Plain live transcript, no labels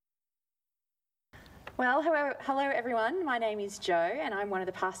Well, hello everyone. My name is Jo and I'm one of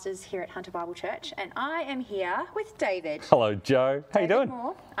the pastors here at Hunter Bible Church, and I am here with David. Hello, Jo. How you doing?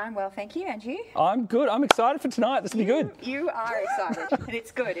 Moore. I'm well, thank you. And you? I'm good. I'm excited for tonight. This will be good. You are excited. And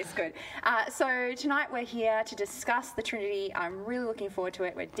it's good. It's good. So tonight we're here to discuss the Trinity. I'm really looking forward to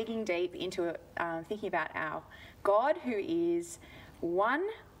it. We're digging deep into it, thinking about our God, who is one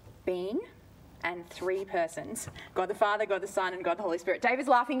being and three persons: God the Father, God the Son, and God the Holy Spirit. David's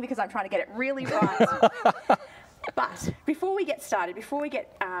laughing because I'm trying to get it really right. But before we get started, before we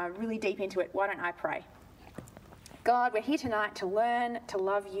get really deep into it, why don't I pray? God, we're here tonight to learn to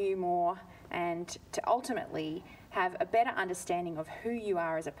love you more and to ultimately have a better understanding of who you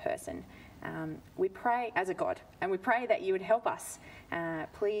are as a person. We pray as a God, and we pray that you would help us.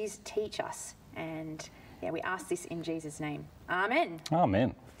 Please teach us. And we ask this in Jesus' name. Amen.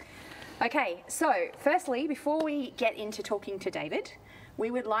 Amen. Okay, so firstly, before we get into talking to David, we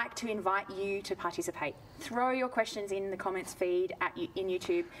would like to invite you to participate. Throw your questions in the comments feed in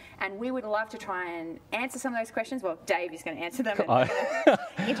YouTube, and we would love to try and answer some of those questions. Well, Dave is going to answer them and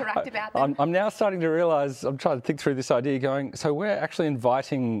interact about them. I'm now starting to realise, I'm trying to think through this idea going, so we're actually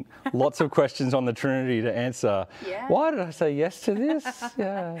inviting lots of questions on the Trinity to answer. Yeah. Why did I say yes to this?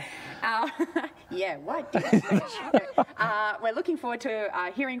 Yeah. Why did I say yes? We're looking forward to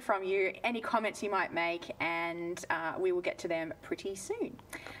hearing from you, any comments you might make, and we will get to them pretty soon.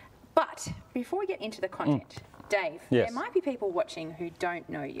 But before we get into the content, Dave, Yes. there might be people watching who don't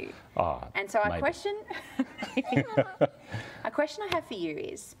know you. And so maybe. a question I have for you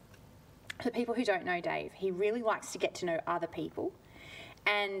is, for people who don't know Dave, he really likes to get to know other people.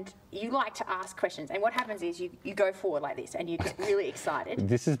 And you like to ask questions. And what happens is you go forward like this and you get really excited.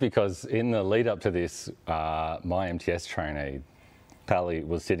 This is because in the lead up to this, my MTS trainee, Pally,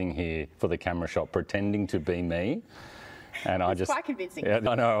 was sitting here for the camera shot pretending to be me. And It's quite convincing. Yeah,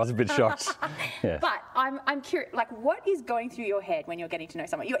 I know, I was a bit shocked. Yeah. But I'm curious, like, what is going through your head when you're getting to know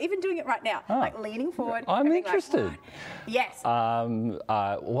someone? You're even doing it right now, like leaning forward. I'm and being interested. Like, yes.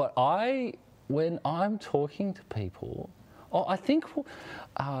 When I'm talking to people, I think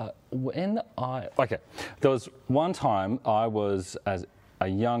there was one time I was as a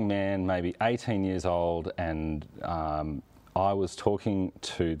young man, maybe 18 years old, and I was talking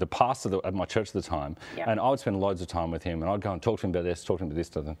to the pastor at my church at the time, and I would spend loads of time with him, and I'd go and talk to him about this, talk to him about this,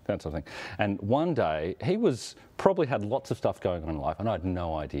 that sort of thing. And one day, he probably had lots of stuff going on in life, and I had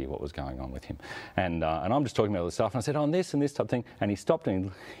no idea what was going on with him. And I'm just talking about all this stuff, and I said, and this type of thing. And he stopped and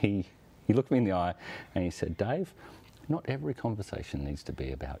he looked me in the eye, and he said, Dave, not every conversation needs to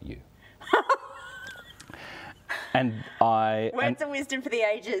be about you. Words of wisdom for the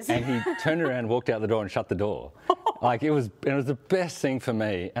ages. And he turned around, walked out the door, and shut the door. Like it was the best thing for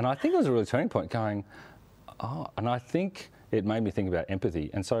me, and I think it was a real turning point. And I think it made me think about empathy.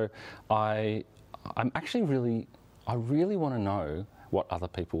 And so I really want to know what other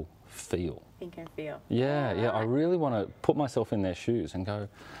people feel. Think and feel. Yeah. I really want to put myself in their shoes and go,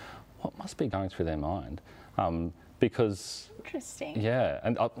 what must be going through their mind? Because interesting. Yeah,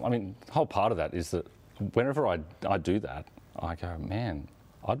 and I mean, the whole part of that is that whenever I do that, I go, man,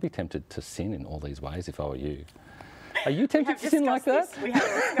 I'd be tempted to sin in all these ways if I were you. Are you tempted to sin like that? We have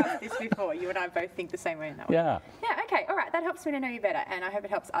discussed this before. You and I both think the same way in that way. Yeah. Yeah, okay, all right. That helps me to know you better, and I hope it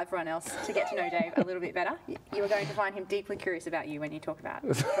helps everyone else to get to know Dave a little bit better. You are going to find him deeply curious about you when you talk about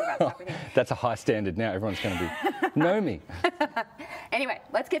stuff with him. That's a high standard now. Everyone's going to be, know me. Anyway,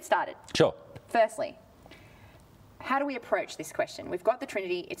 let's get started. Sure. Firstly, how do we approach this question? We've got the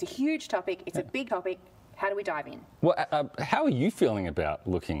Trinity. It's a huge topic. It's a big topic. How do we dive in? Well, how are you feeling about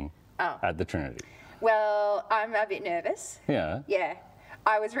looking at the Trinity? Well, I'm a bit nervous. Yeah. Yeah.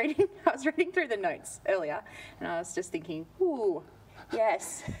 I was reading through the notes earlier, and I was just thinking, ooh,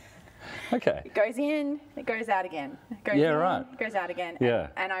 yes. Okay. It goes in, it goes out again. It goes right. It goes out again. Yeah.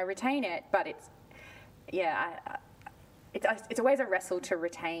 And I retain it, but it's always a wrestle to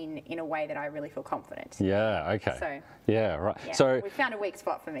retain in a way that I really feel confident. Yeah, okay. So, yeah, right. Yeah, so we found a weak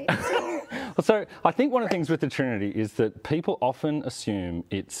spot for me. So I think one of the things with the Trinity is that people often assume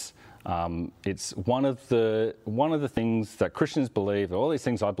it's one of the things that Christians believe, all these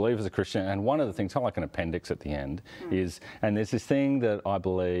things I believe as a Christian, and one of the things, kind of like an appendix at the end, is, and there's this thing that I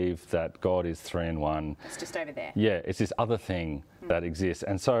believe that God is 3 in 1. It's just over there. Yeah, it's this other thing that exists.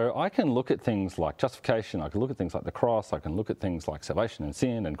 And so I can look at things like justification, I can look at things like the cross, I can look at things like salvation and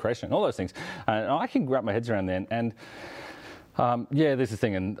sin and creation and all those things, and I can wrap my heads around them. And there's this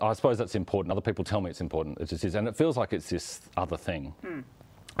thing, and I suppose that's important. Other people tell me it's important. It just is. And it feels like it's this other thing.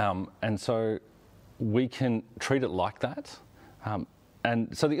 And so we can treat it like that.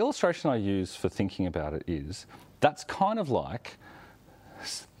 And so the illustration I use for thinking about it is, that's kind of like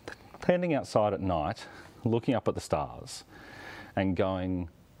standing outside at night, looking up at the stars and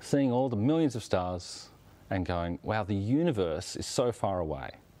seeing all the millions of stars and going, wow, the universe is so far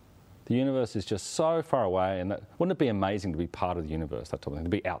away. The universe is just so far away, and wouldn't it be amazing to be part of the universe, that type of thing, to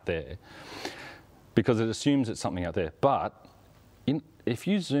be out there? Because it assumes it's something out there. But if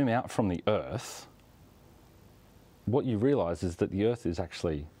you zoom out from the Earth, what you realise is that the Earth is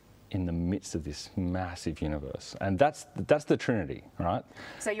actually in the midst of this massive universe. And that's the Trinity, right?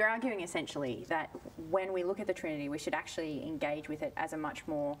 So you're arguing essentially that when we look at the Trinity, we should actually engage with it as a much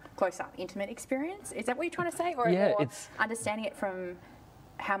more close-up, intimate experience? Is that what you're trying to say? Or yeah, more understanding it from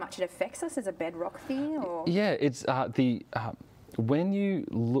how much it affects us as a bedrock thing? Or? Yeah, it's when you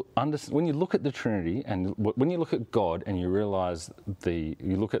look at the Trinity and when you look at God and you realise you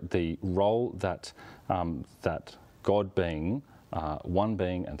look at the role that God being one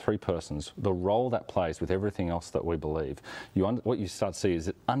being and three persons, the role that plays with everything else that we believe, what you start to see is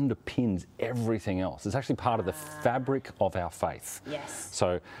it underpins everything else. It's actually part of the fabric of our faith. Yes.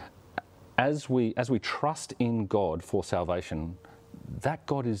 So as we trust in God for salvation, that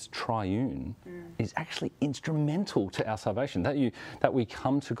God is triune is actually instrumental to our salvation. That we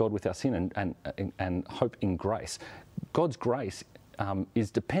come to God with our sin and hope in grace. God's grace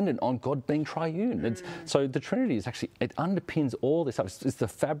is dependent on God being triune. So the Trinity is actually, it underpins all this stuff. It's the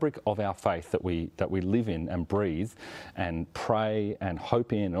fabric of our faith that we live in and breathe and pray and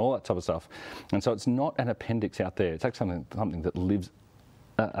hope in and all that type of stuff. And so it's not an appendix out there. It's actually something that lives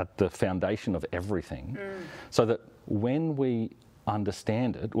at the foundation of everything. So that when we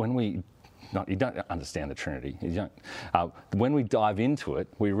understand it, you don't understand the Trinity. When we dive into it,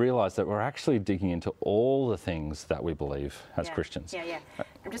 we realise that we're actually digging into all the things that we believe as Christians. Yeah.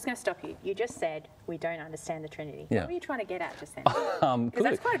 I'm just going to stop you. You just said we don't understand the Trinity. Yeah. What were you trying to get at just then? Because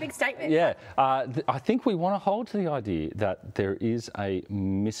that's quite a big statement. Yeah. I think we want to hold to the idea that there is a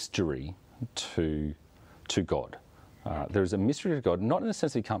mystery to God. There is a mystery to God, not in the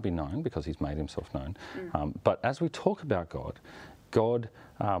sense that he can't be known because he's made himself known, but as we talk about God,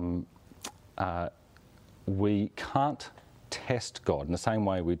 we can't test God in the same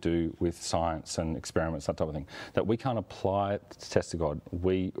way we do with science and experiments, that type of thing, that we can't apply it to test God.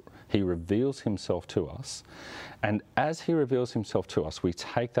 He reveals himself to us, and as he reveals himself to us, we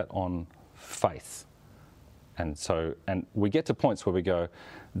take that on faith. And we get to points where we go,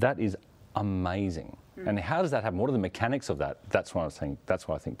 that is amazing. And how does that happen? What are the mechanics of that? That's why I think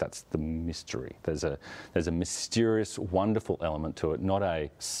that's the mystery. There's a mysterious, wonderful element to it, not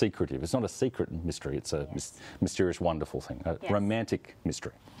a secretive. It's not a secret mystery. It's a mysterious, wonderful thing, a romantic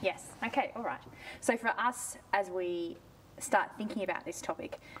mystery. Yes. Okay. All right. So for us, as we start thinking about this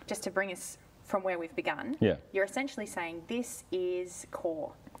topic, just to bring us from where we've begun, you're essentially saying this is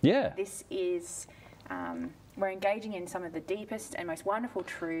core. Yeah. This is. We're engaging in some of the deepest and most wonderful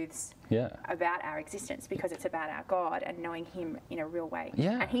truths about our existence because it's about our God and knowing him in a real way.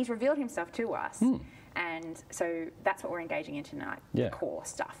 Yeah. And he's revealed himself to us. And so that's what we're engaging in tonight, the core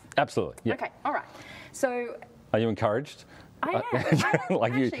stuff. Absolutely. Yeah. Okay, all right. So... Are you encouraged? I am.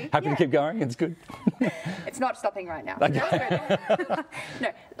 Like actually, you happy to keep going? It's good. It's not stopping right now. Okay.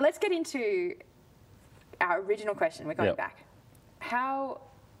 No, let's get into our original question. We're going back. How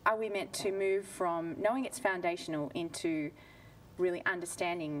are we meant to move from knowing it's foundational into really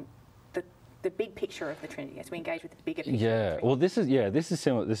understanding the big picture of the Trinity as we engage with the bigger picture? Yeah, well, this is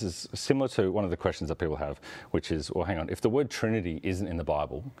similar. This is similar to one of the questions that people have, which is, well, hang on, if the word Trinity isn't in the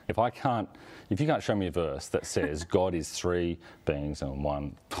Bible, if you can't show me a verse that says God is three beings and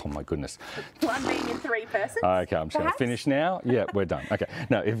one, oh my goodness, one being in three persons. Okay, I'm just going to finish now. Yeah, we're done. Okay,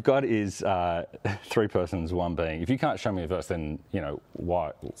 no, if God is three persons, one being, if you can't show me a verse, then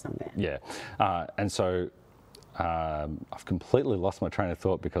why? It's not there. Yeah, and so. I've completely lost my train of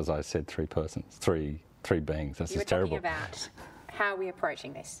thought because I said three persons, three beings. That's just terrible. You were talking about how are we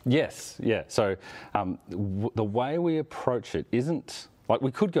approaching this? Yes, yeah. So the way we approach it isn't like we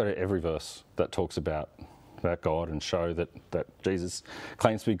could go to every verse that talks about God and show that Jesus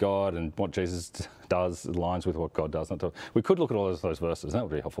claims to be God and what Jesus does aligns with what God does. We could look at all those verses, and that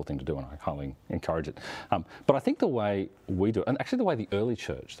would be a helpful thing to do, and I highly encourage it. But I think the way we do it, and actually the way the early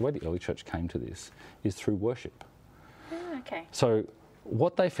church came to this, is through worship. Okay. So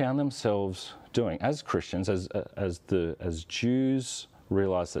what they found themselves doing as Christians, as Jews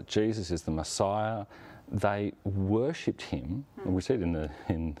realised that Jesus is the Messiah, they worshipped him, and we see it in the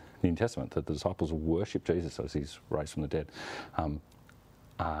New Testament that the disciples worship Jesus as he's raised from the dead.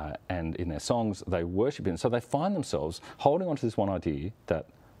 And in their songs, they worship him. So they find themselves holding on to this one idea that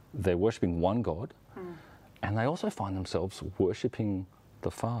they're worshipping one God, and they also find themselves worshipping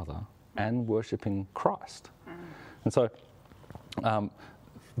the Father and worshipping Christ. And so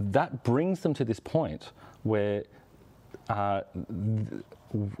that brings them to this point where I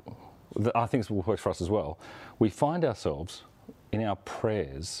think this will work for us as well. We find ourselves in our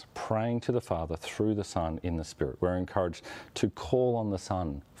prayers praying to the Father through the Son in the Spirit. We're encouraged to call on the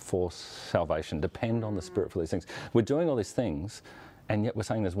Son for salvation, depend on the Spirit for these things. We're doing all these things, and yet we're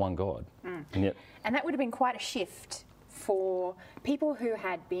saying there's one God. And that would have been quite a shift for people who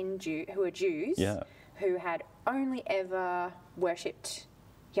had been who are Jews, who had only ever worshipped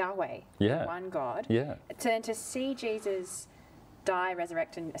Yahweh, one God. To see Jesus die,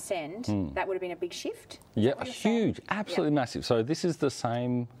 resurrect and ascend, that would have been a big shift. Huge, absolutely massive. So this is the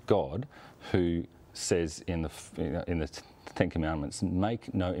same God who says in the Ten Commandments,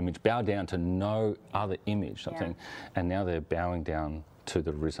 make no image, bow down to no other image, something. And now they're bowing down to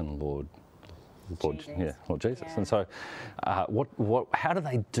the risen Lord Jesus. And so how do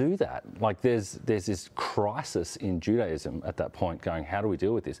they do that? Like there's this crisis in Judaism at that point going, how do we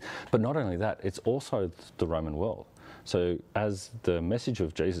deal with this? But not only that, it's also the Roman world. So as the message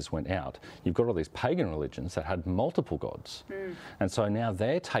of Jesus went out, you've got all these pagan religions that had multiple gods. And so now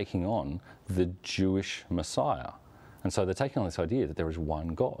they're taking on the Jewish Messiah. And so they're taking on this idea that there is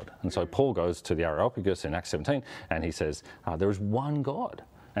one God. And so Paul goes to the Areopagus in Acts 17 and he says, there is one God.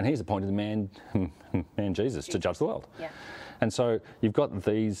 And he's appointed the man Jesus to judge the world. And so you've got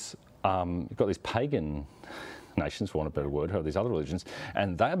these pagan nations, for want of a better word, who are these other religions,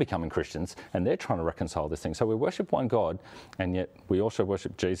 and they are becoming Christians, and they're trying to reconcile this thing. So we worship one God, and yet we also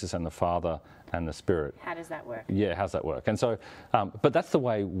worship Jesus and the Father and the Spirit. How does that work? Yeah, how's that work? And so, but that's the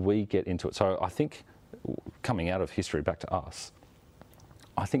way we get into it. So I think coming out of history back to us,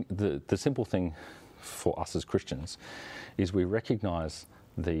 I think the simple thing for us as Christians is we recognise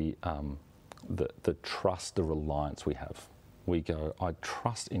the trust, the reliance we have. We go, I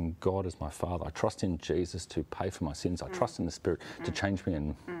trust in God as my Father. I trust in Jesus to pay for my sins. I trust in the Spirit to change me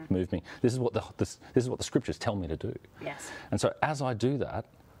and move me. This is what the Scriptures tell me to do. And so as I do that,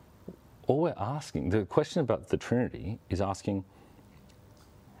 all we're asking, the question about the Trinity is asking,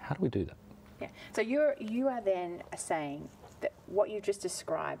 how do we do that? So you are then saying that what you've just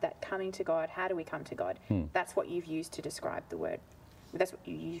described, that coming to God, how do we come to God? That's what you've used to describe the word. That's what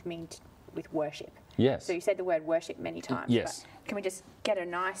you mean with worship. So you said the word worship many times. But can we just get a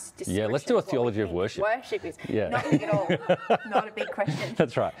nice description? Yeah, let's do a theology of worship. Worship is not big at all. Not a big question.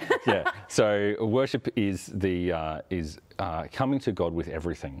 That's right. So worship is coming to God with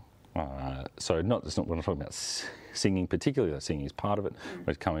everything. So we're not talking about singing particularly. Singing is part of it.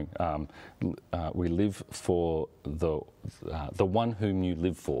 We're coming. We live for the one whom you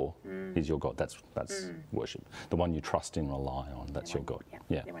live for is your God. That's worship. The one you trust and rely on. That's your God.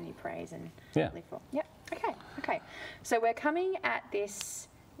 The one you praise and live for. Okay. So we're coming at this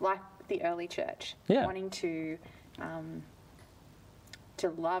like the early church, wanting to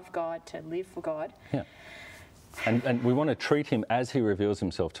love God, to live for God. And we want to treat him as he reveals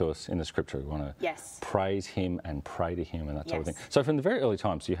himself to us in the Scripture. We want to praise him and pray to him and that sort of thing. So from the very early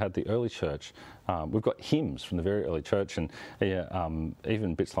times, you had the early church. We've got hymns from the very early church, and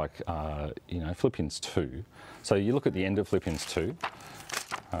even bits like Philippians 2. So you look at the end of Philippians 2.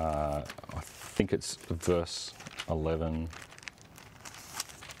 I think it's verse 11.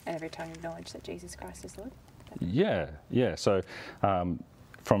 And every tongue acknowledge that Jesus Christ is Lord. So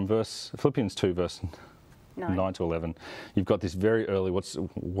from Philippians 2, verse 9 to 11, you've got this very early,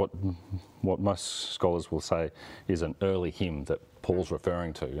 what most scholars will say is an early hymn that Paul's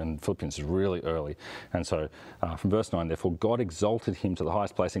referring to, and Philippians is really early. And so from verse 9, therefore God exalted him to the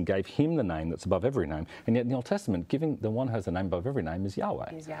highest place and gave him the name that's above every name. And yet in the Old Testament, giving the one who has the name above every name is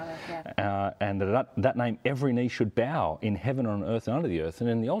Yahweh. And that name every knee should bow in heaven, on earth and under the earth. And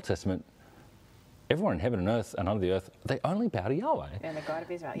in the Old Testament, everyone in heaven and earth and under the earth, they only bow to Yahweh. And the God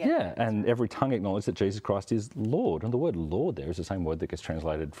of Israel. And every tongue acknowledges that Jesus Christ is Lord. And the word Lord there is the same word that gets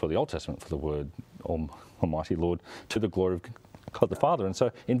translated for the Old Testament for the word Almighty Lord, to the glory of God the Father. And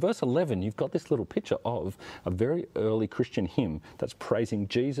so in verse 11, you've got this little picture of a very early Christian hymn that's praising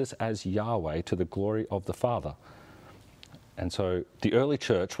Jesus as Yahweh to the glory of the Father. And so the early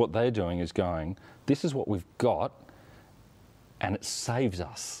church, what they're doing is going, this is what we've got, and it saves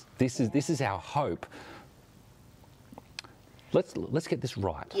us. This is our hope. Let's get this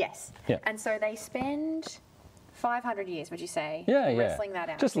right. And so they spend 500 years, would you say, wrestling that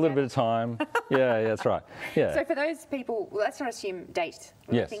out? Just a little bit of time. That's right. So for those people, let's not assume date.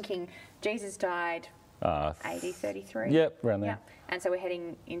 We're thinking Jesus died AD 33. Around there. And so we're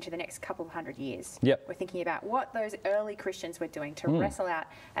heading into the next couple of hundred years. We're thinking about what those early Christians were doing to wrestle out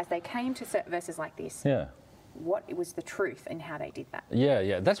as they came to certain verses like this. what was the truth in how they did that.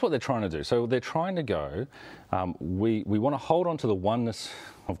 Yeah, that's what they're trying to do. So they're trying to go, we want to hold on to the oneness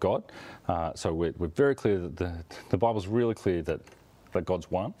of God. So we're very clear that the Bible's really clear that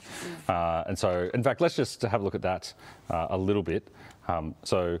God's one. And so, in fact, let's just have a look at that a little bit.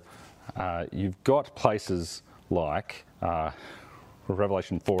 So you've got places like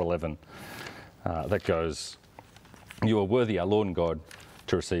Revelation 4:11 that goes, "You are worthy, our Lord and God,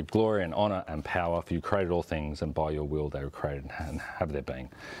 to receive glory and honour and power, for you created all things, and by your will they were created and have their being."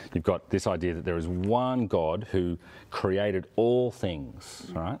 You've got this idea that there is one God who created all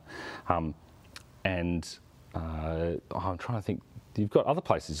things, right? And I'm trying to think, you've got other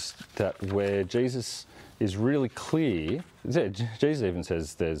places where Jesus is really clear. Jesus even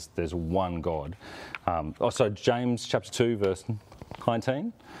says there's one God. Also, James chapter 2, verse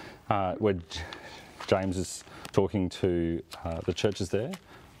 19, where James is talking to the churches there.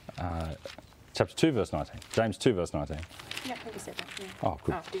 Chapter 2, verse 19. James 2, verse 19. Yeah, I think you said that. Yeah. Oh,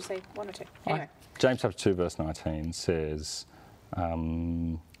 good. Oh, did you say 1 or 2? Anyway. James chapter 2, verse 19 says,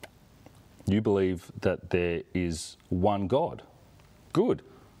 you believe that there is one God. Good.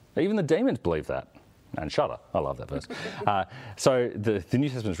 Even the demons believe that. And shudder. I love that verse. So the New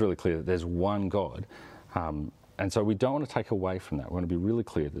Testament is really clear that there's one God. And so we don't want to take away from that. We want to be really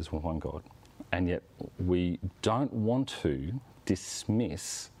clear there's one God. And yet we don't want to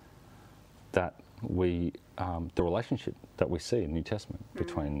dismiss that the relationship that we see in the New Testament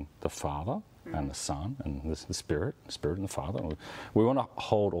between the Father and the Son and the Spirit and the Father. We want to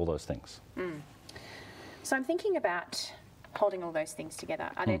hold all those things. So I'm thinking about holding all those things together.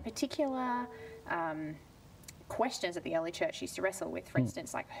 Are there particular questions that the early church used to wrestle with? For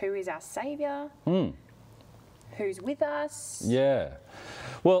instance, like, who is our Saviour? Who's with us? Yeah.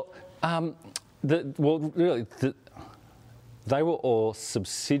 Well, they were all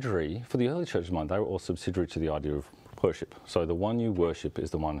subsidiary, for the early church's mind, they were all subsidiary to the idea of worship. So the one you worship is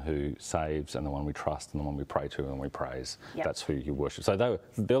the one who saves, and the one we trust, and the one we pray to, and the one we praise. Yep. That's who you worship. So the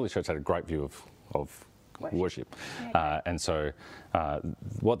early church had a great view of worship. Yeah. And so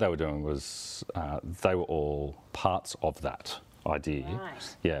what they were doing was they were all parts of that idea.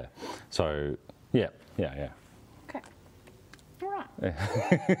 Right. Yeah. So, yeah. Okay. All right.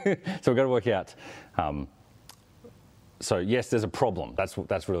 So we've got to work out. So yes, there's a problem.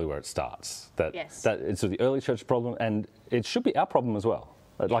 That's really where it starts. Yes. It's the early church problem, and it should be our problem as well.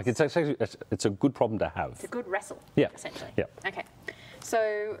 Yes. Like, it's actually it's a good problem to have. It's a good wrestle. Yeah. Essentially. Yeah. Okay.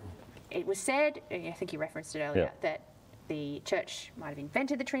 So it was said, I think you referenced it earlier, that the church might have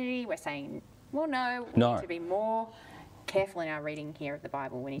invented the Trinity. We're saying, well, no, we need to be more careful in our reading here of the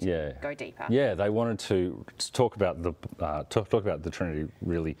Bible. We need to go deeper. Yeah, they wanted to talk about the Trinity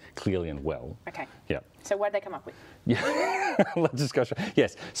really clearly and well. Okay. Yeah. So what did they come up with? Yeah, let's discuss.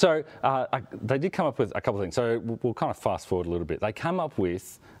 Yes. So they did come up with a couple of things. So we'll kind of fast forward a little bit. They come up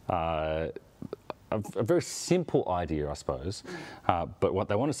with a very simple idea, I suppose. But what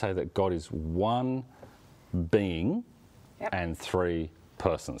they want to say that God is one being and three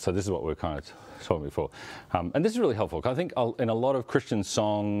persons. So this is what we're kind of talking before. And this is really helpful. I think in a lot of Christian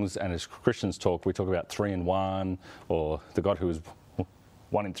songs and as Christians talk, we talk about 3 in 1, or the God who is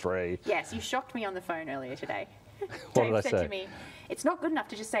 1 in 3. Yes, you shocked me on the phone earlier today. What did I said say? To me, it's not good enough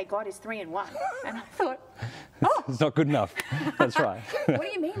to just say God is 3 in 1. And I thought, it's not good enough. That's right. What do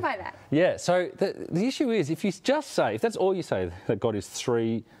you mean by that? Yeah, so the issue is, if you just say, if that's all you say, that God is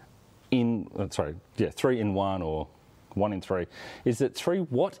 3 in 1 or 1 in 3, is that 3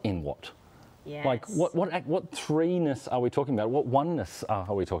 what in what? Yes. Like what threeness are we talking about? What oneness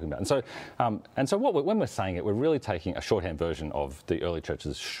are we talking about? And so when we're saying it, we're really taking a shorthand version of the early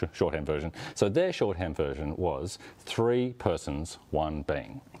church's shorthand version. So their shorthand version was 3 persons, 1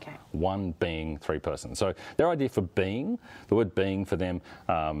 being. Okay. 1 being, 3 persons. So their idea for being, the word being for them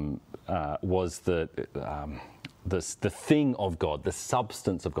was the thing of God, the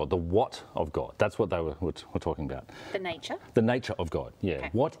substance of God, the what of God. That's what they were talking about. The nature? The nature of God, yeah. Okay.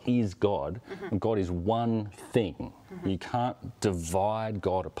 What is God? God is one thing. You can't divide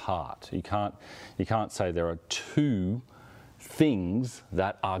God apart. You can't say there are 2 things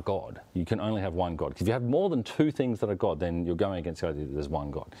that are God. You can only have one God. If you have more than 2 things that are God, then you're going against the idea that there's one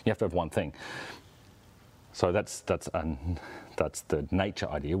God. You have to have one thing. So that's the nature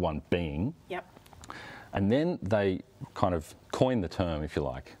idea, one being. Yep. And then they kind of coined the term, if you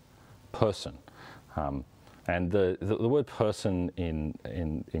like, person. And the word person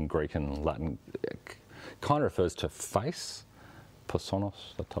in Greek and Latin kind of refers to face, personos,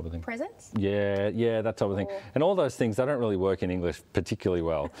 that type of thing. Presence? Yeah, that type of thing. And all those things, they don't really work in English particularly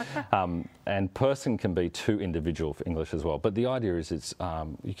well. And person can be too individual for English as well. But the idea is it's,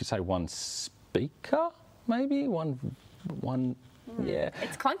 you could say one speaker maybe one. Yeah.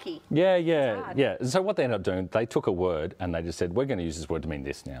 It's clunky. Yeah. So what they ended up doing, they took a word and they just said, we're going to use this word to mean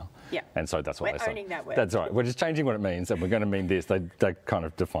this now. Yeah. And so that's what We're they said. owning that word. That's right. We're just changing what it means and we're going to mean this. They kind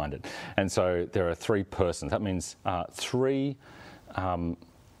of defined it. And so there are three persons. That means three, this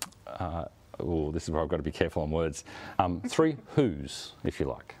is where I've got to be careful on words. Three who's, if you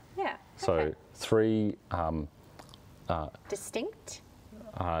like. Yeah. So okay. three... distinct?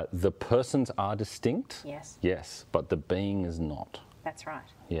 The persons are distinct. Yes. Yes, but the being is not. That's right.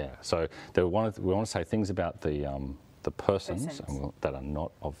 Yeah. So we want to say things about the persons that are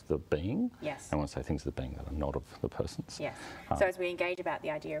not of the being. Yes. And we want to say things of the being that are not of the persons. Yes. So as we engage about the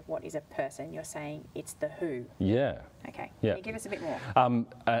idea of what is a person, you're saying it's the who. Yeah. Okay. Yeah. Can you give us a bit more?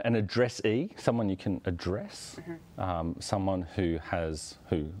 An addressee, someone you can address, someone who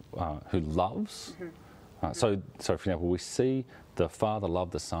loves. So for example, we see the Father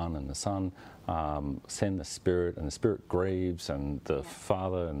love the Son, and the Son send the Spirit, and the Spirit grieves, and the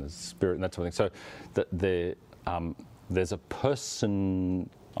Father and the Spirit, and that sort of thing. So there's a person.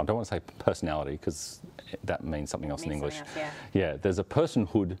 I don't want to say personality because that means something else in English. Yeah, there's a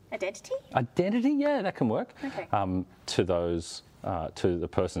personhood. Identity? Identity, yeah, that can work. Okay. To those, to the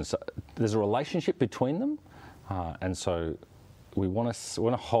persons. So there's a relationship between them, and so we want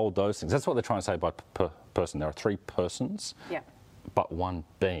to hold those things. That's what they're trying to say by person. There are three persons, but one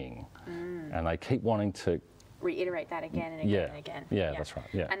being, and they keep wanting to reiterate that again and again and again. Yeah, that's right.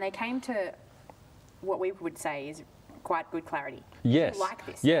 Yeah, and they came to what we would say is quite good clarity. Yes. You like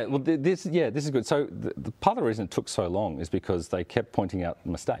this? Yeah. Well, this is good. So the part of the reason it took so long is because they kept pointing out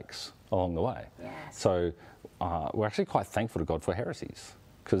mistakes along the way. Yes. So we're actually quite thankful to God for heresies,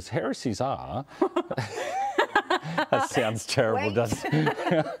 because heresies are. That sounds terrible, doesn't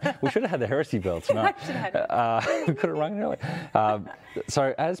it? We should have had the heresy bell tonight. We could have rung it early.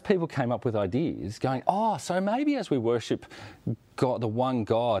 So as people came up with ideas, going, so maybe as we worship God, the one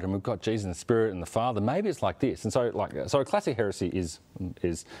God, and we've got Jesus and the Spirit and the Father, maybe it's like this. And so a classic heresy is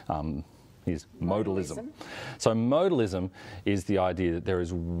modalism. So modalism is the idea that there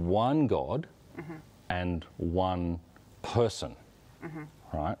is one God and one person.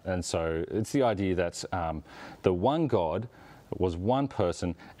 Right, and so it's the idea that the one God was one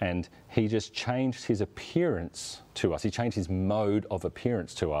person, and he just changed his appearance to us. He changed his mode of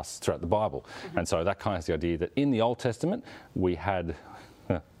appearance to us throughout the Bible. And so that kind of is the idea that in the Old Testament we had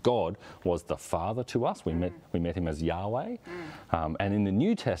God was the Father to us. We met him as Yahweh, and in the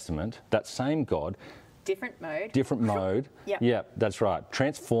New Testament that same God. Different mode. Yep. Yeah, that's right.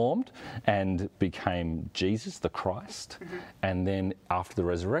 Transformed and became Jesus, the Christ. And then after the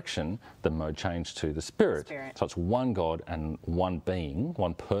resurrection, the mode changed to the Spirit. So it's one God and one being,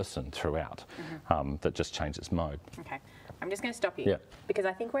 one person throughout, that just changed its mode. Okay. I'm just going to stop you because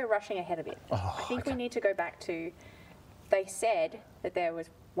I think we're rushing ahead a bit. I think we need to go back to, they said that there was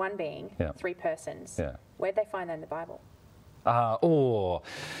one being, three persons. Yeah. Where'd they find that in the Bible?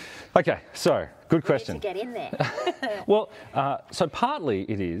 Okay, so good question. We need to get in there. Well, so partly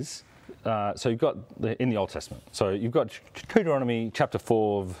it is. So you've got in the Old Testament. So you've got Deuteronomy chapter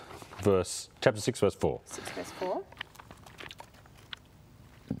 6, verse 4. 6 verse 4.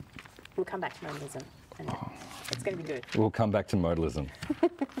 We'll come back to modalism. It's going to be good. We'll come back to modalism.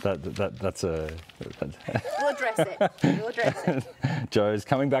 That's a. We'll address it. We'll address it. Joe's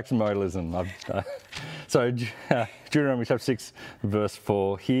coming back to modalism. So Deuteronomy chapter 6, verse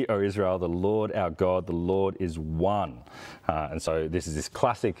 4. Hear, O Israel, the Lord our God, the Lord is one. And so this is this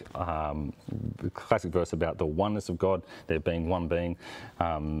classic verse about the oneness of God, there being one being.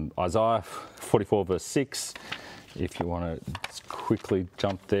 Isaiah 44, verse 6. If you want to quickly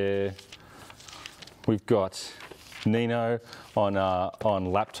jump there. We've got Nino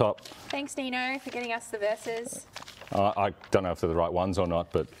on laptop. Thanks, Nino, for getting us the verses. I don't know if they're the right ones or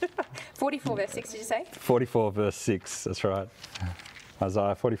not, but... 44 verse 6, did you say? 44 verse 6, that's right.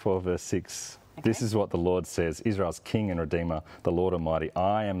 Isaiah 44 verse 6. Okay. This is what the Lord says, Israel's King and Redeemer, the Lord Almighty.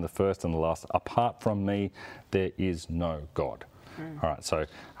 I am the first and the last. Apart from me, there is no God. All right, so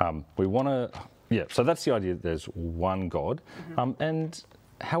we want to... so that's the idea that there's one God. And...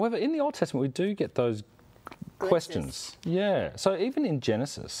 However, in the Old Testament, we do get those questions. Yeah. So even in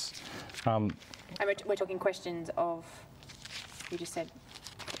Genesis. And we're talking questions of, you just said,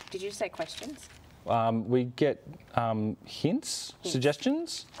 did you just say questions? We get hints,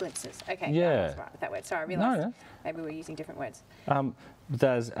 suggestions. Glimpses. Okay. Yeah. That's right with that word. Sorry, I realised maybe we're using different words.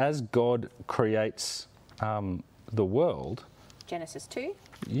 As God creates the world. Genesis 2.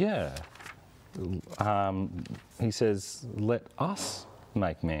 Yeah. He says, let us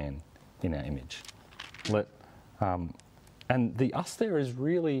make man in our image. And the us there is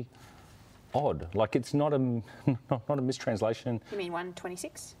really odd. Like it's not a not a mistranslation. You mean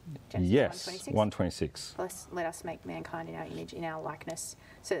 1:26? Yes, 1:26. Let us make mankind in our image, in our likeness,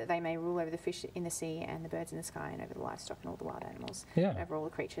 so that they may rule over the fish in the sea and the birds in the sky and over the livestock and all the wild animals, and over all the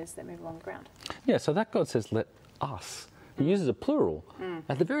creatures that move along the ground. Yeah, so that God says, let us. He uses a plural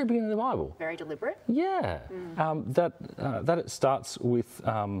at the very beginning of the Bible. Very deliberate. Yeah. That it starts with,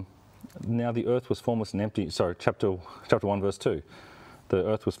 now the earth was formless and empty. Sorry, chapter 1, verse 2. The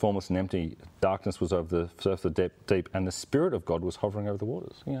earth was formless and empty, darkness was over the surface of the deep, and the Spirit of God was hovering over the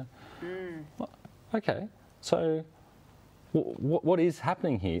waters. Yeah. Well, okay, so what is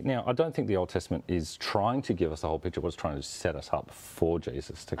happening here? Now, I don't think the Old Testament is trying to give us the whole picture, but it's trying to set us up for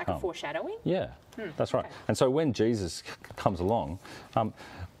Jesus to come. Like a foreshadowing? Yeah, that's right. Okay. And so when Jesus comes along,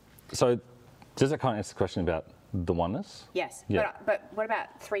 so does that kind of answer the question about the oneness? Yes, yeah. But what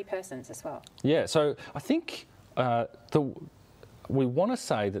about three persons as well? Yeah, so I think we want to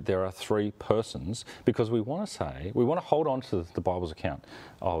say that there are three persons because we want to hold on to the Bible's account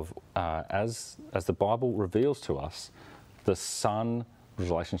of, as the Bible reveals to us, the Son's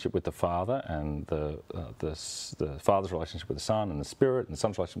relationship with the Father and the Father's relationship with the Son and the Spirit and the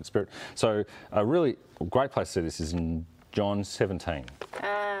Son's relationship with the Spirit. So a really great place to see this is in John 17.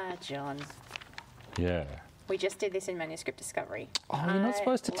 Ah, John. Yeah. We just did this in Manuscript Discovery. Oh, you're not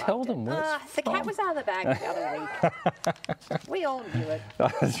supposed to tell them where it's the cat was out of the bag the other week. We all knew it.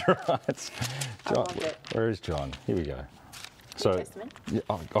 That's right. I loved it. Where is John? Here we go. New Testament. Yeah,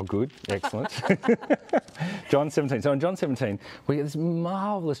 oh, good. Excellent. John 17. So in John 17, we get this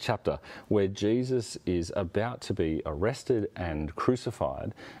marvellous chapter where Jesus is about to be arrested and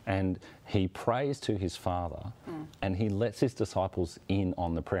crucified, and he prays to his Father, and he lets his disciples in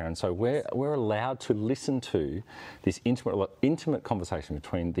on the prayer. And so we're allowed to listen to this intimate conversation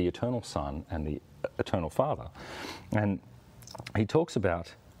between the eternal Son and the eternal Father. And he talks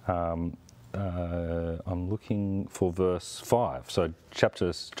about... I'm looking for verse 5. So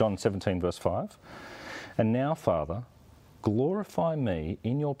John 17, verse 5. And now, Father, glorify me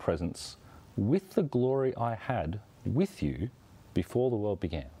in your presence with the glory I had with you before the world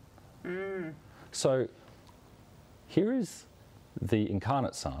began. So here is the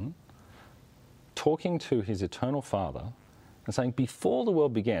incarnate Son talking to his eternal Father and saying, before the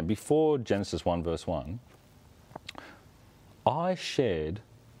world began, before Genesis 1, verse 1, I shared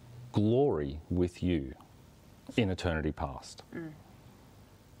glory with you in eternity past.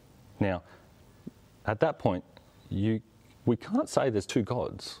 Now, at that point, we can't say there's two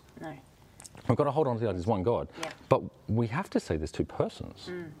gods. No. We've got to hold on to the idea there's one God. Yeah. But we have to say there's two persons.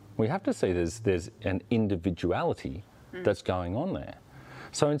 We have to say there's an individuality that's going on there.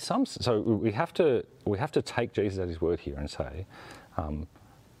 So we have to take Jesus at his word here and say,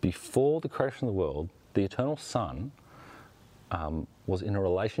 before the creation of the world, the eternal Son was in a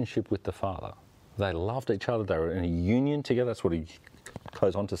relationship with the Father. They loved each other. They were in a union together. That's what he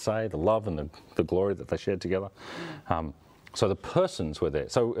goes on to say, the love and the glory that they shared together. So the persons were there.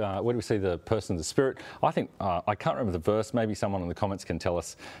 So where do we see the person of the Spirit? I think, I can't remember the verse. Maybe someone in the comments can tell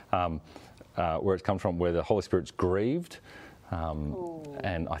us where it comes from, where the Holy Spirit's grieved.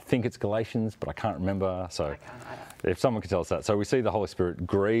 And I think it's Galatians, but I can't remember. So if someone could tell us that. So we see the Holy Spirit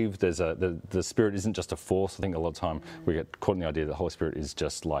grieved. The Spirit isn't just a force. I think a lot of time we get caught in the idea that the Holy Spirit is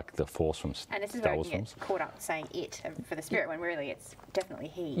just like the force from Star Wars. And this is where we get caught up saying it for the Spirit when really it's definitely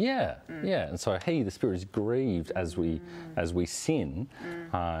He. Yeah, yeah. And so He, the Spirit, is grieved as we sin,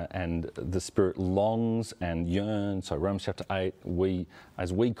 and the Spirit longs and yearns. So Romans chapter 8,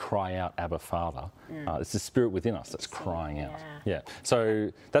 as we cry out, Abba, Father, it's the Spirit within us that's crying out. Yeah. So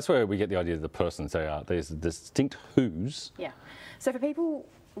that's where we get the idea of the persons. There's distinct who's. Yeah. So for people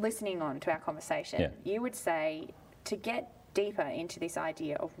listening on to our conversation, you would say to get deeper into this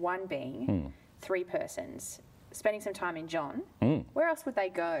idea of one being, three persons, spending some time in John, where else would they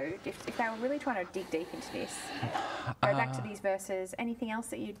go if they were really trying to dig deep into this? Go back to these verses. Anything else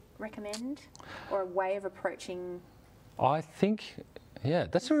that you'd recommend, or a way of approaching? I think,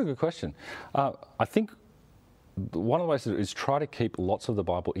 that's a really good question. I think one of the ways is try to keep lots of the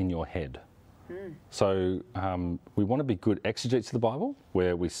Bible in your head. So we want to be good exegetes of the Bible,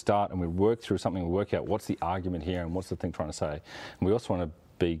 where we start and we work through something, we work out what's the argument here and what's the thing trying to say. And we also want to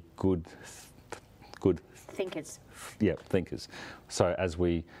be good thinkers. Yeah, thinkers. So as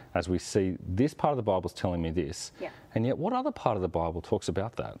we see this part of the Bible is telling me this, and yet what other part of the Bible talks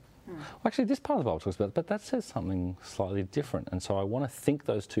about that? Well, actually, this part of the Bible talks about it, but that says something slightly different. And so I want to think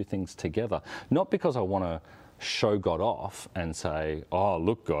those two things together, not because I want to show God off and say, oh,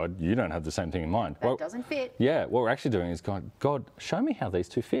 look, God, you don't have the same thing in mind. That doesn't fit. Yeah, what we're actually doing is going, God, show me how these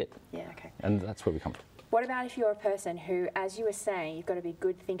two fit. Yeah, okay. And that's where we come from. What about if you're a person who, as you were saying, you've got to be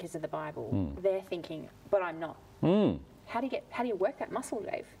good thinkers of the Bible. They're thinking, but I'm not. How do you work that muscle,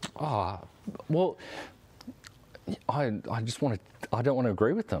 Dave? Well, I don't want to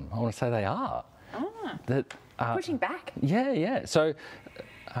agree with them. I want to say they are. Pushing back. Yeah. So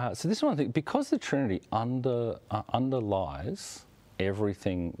this is one thing, because the Trinity underlies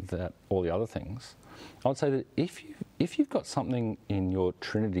everything that all the other things. I would say that if you've got something in your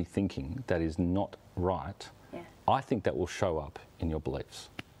Trinity thinking that is not right, I think that will show up in your beliefs.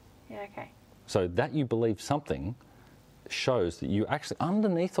 Yeah. Okay. So that you believe something shows that you actually,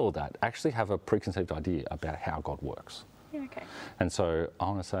 underneath all that, actually have a preconceived idea about how God works. Yeah. Okay. And so I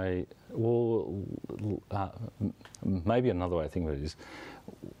want to say, well, maybe another way of thinking of it is,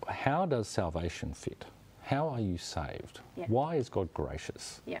 how does salvation fit? How are you saved? Yeah. Why is God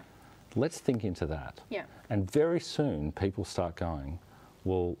gracious? Yeah. Let's think into that. Yeah. And very soon people start going,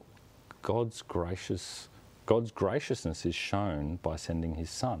 well, God's graciousness is shown by sending his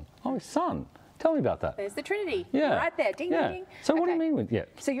son. Oh, his son. Tell me about that. There's the Trinity. Yeah. Right there. Ding, ding, ding. So what do you mean with,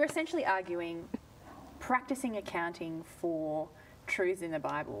 So you're essentially arguing practicing accounting for truths in the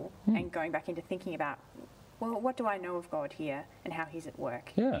Bible and going back into thinking about, well, what do I know of God here and how he's at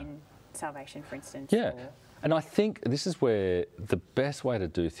work in salvation, for instance? Yeah. And I think this is where the best way to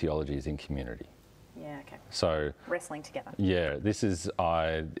do theology is in community. Yeah, okay. So wrestling together. Yeah, this is,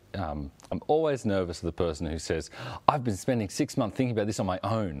 I'm always nervous of the person who says, I've been spending 6 months thinking about this on my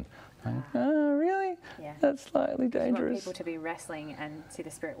own. Oh, really? Yeah. That's slightly dangerous. You want people to be wrestling and see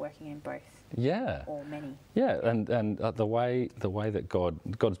the Spirit working in both. Yeah. Or many. Yeah, and the way that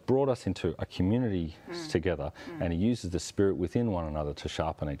God's brought us into a community together, and he uses the Spirit within one another to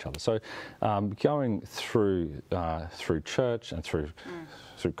sharpen each other. So going through church and through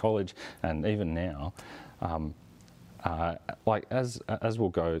college and even now, like as we'll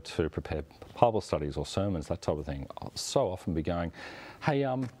go to prepare Bible studies or sermons, that type of thing, I'll so often be going, hey,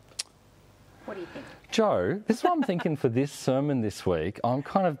 what do you think? Joe, this is what I'm thinking for this sermon this week. I'm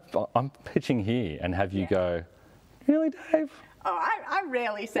pitching here and have you go, really, Dave? Oh, I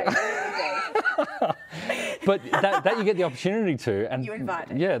rarely say really, Dave. But that you get the opportunity to, and you invite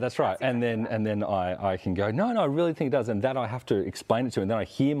it. Yeah, that's right. That's exactly and then I can go, no, I really think it does, and that I have to explain it to, and then I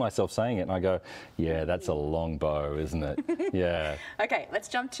hear myself saying it, and I go, yeah, that's a long bow, isn't it? Yeah. Okay, let's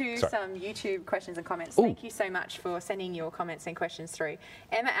jump to some YouTube questions and comments. Ooh. Thank you so much for sending your comments and questions through.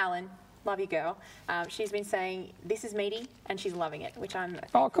 Emma Allen. Love you, girl. She's been saying this is meaty, and she's loving it, which I'm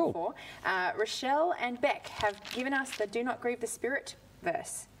thankful for. Rochelle and Beck have given us the "Do not grieve the Spirit"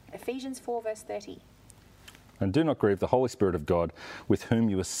 verse, Ephesians 4 verse 30. And do not grieve the Holy Spirit of God, with whom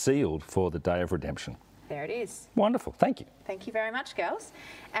you are sealed for the day of redemption. There it is. Wonderful. Thank you. Thank you very much, girls.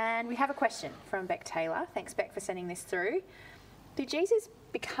 And we have a question from Beck Taylor. Thanks, Beck, for sending this through. Did Jesus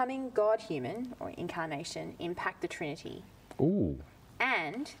becoming God-human or incarnation impact the Trinity? Ooh.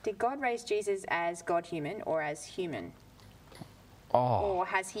 And did God raise Jesus as God-human or as human? Oh. Or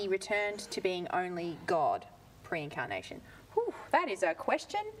has he returned to being only God pre-incarnation? Whew, that is a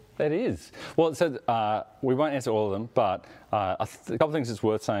question. It is. Well, so we won't answer all of them, but a couple of things it's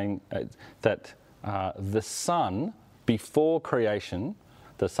worth saying that the Son, before creation,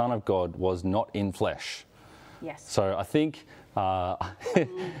 the Son of God was not in flesh. Yes. So I think...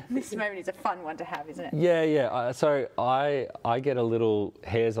 this moment is a fun one to have, isn't it? Yeah. So I get a little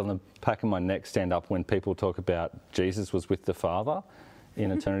hairs on the back of my neck stand up when people talk about Jesus was with the Father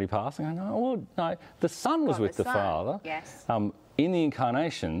in eternity past. And I go, no, the Son was with the Father. Yes. In the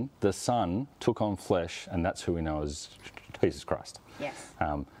incarnation, the Son took on flesh, and that's who we know as Jesus Christ. Yes.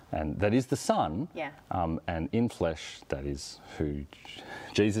 And that is the Son. Yeah. And in flesh, that is who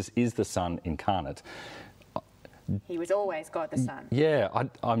Jesus is, the Son incarnate. He was always God the Son. Yeah,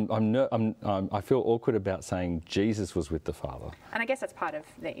 I feel awkward about saying Jesus was with the Father. And I guess that's part of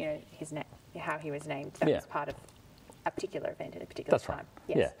his how he was named. That was part of a particular event at a particular time. Right.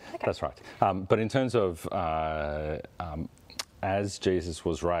 Yes. Yeah, okay. That's right. But in terms of as Jesus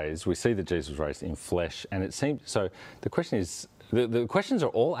was raised, we see that Jesus was raised in flesh, and it seems so. The question is. The questions are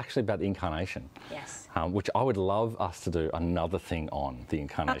all actually about the incarnation. Yes. Which I would love us to do another thing on, the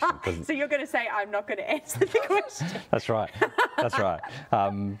incarnation. So you're going to say I'm not going to answer the question. That's right. That's right.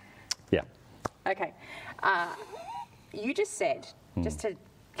 Yeah. Okay. You just said, just to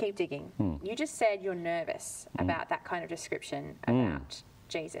keep digging, you just said you're nervous about that kind of description about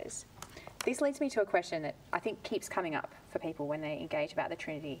Jesus. This leads me to a question that I think keeps coming up for people when they engage about the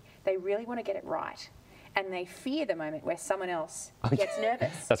Trinity. They really want to get it right. And they fear the moment where someone else gets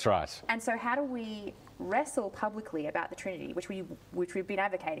nervous. That's right. And so how do we wrestle publicly about the Trinity, which we've been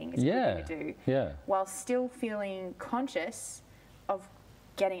advocating is a good thing to do, while still feeling conscious of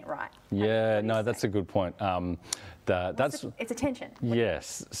getting it right. Yeah, no, that's a good point. It's a tension.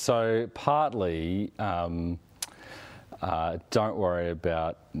 Yes. So partly, don't worry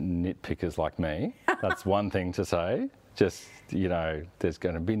about nitpickers like me. That's one thing to say. Just, there's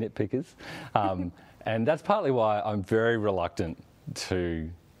going to be nitpickers. And that's partly why I'm very reluctant to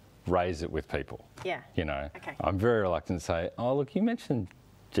raise it with people. Yeah. Okay. I'm very reluctant to say, oh, look, you mentioned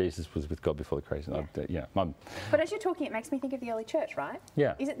Jesus was with God before the creation. Yeah. But as you're talking, it makes me think of the early church, right?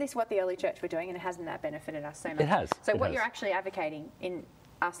 Yeah. Isn't this what the early church were doing, and hasn't that benefited us so much? It has. So what you're actually advocating in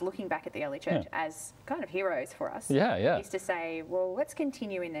us looking back at the early church as kind of heroes for us is to say, well, let's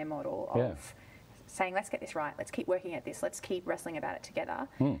continue in their model of saying, let's get this right, let's keep working at this, let's keep wrestling about it together,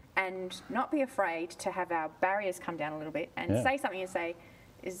 and not be afraid to have our barriers come down a little bit and say something and say,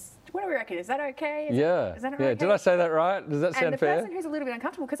 what do we reckon? Is that okay? Is that okay? Did I say that right? Does that sound fair? And the person who's a little bit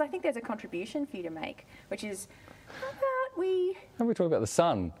uncomfortable, because I think there's a contribution for you to make, which is, how about we talk about the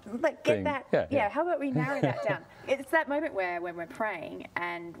sun? Get that. Yeah. How about we narrow that down? It's that moment where when we're praying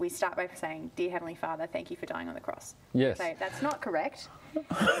and we start by saying, "Dear Heavenly Father, thank you for dying on the cross." Yes. So that's not correct,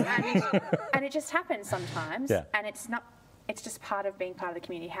 and it just happens sometimes. Yeah. And it's not. It's just part of being part of the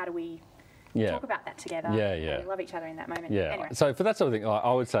community. How do we talk about that together? Yeah. And we love each other in that moment. Yeah. Anyway. So for that sort of thing,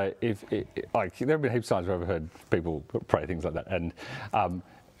 I would say there have been heaps of times where I've heard people pray things like that, and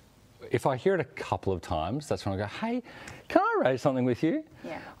if I hear it a couple of times, that's when I go, hey, can I raise something with you?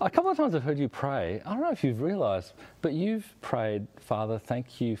 Yeah. A couple of times I've heard you pray. I don't know if you've realised, but you've prayed, Father,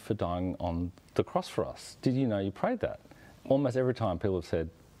 thank you for dying on the cross for us. Did you know you prayed that? Almost every time people have said,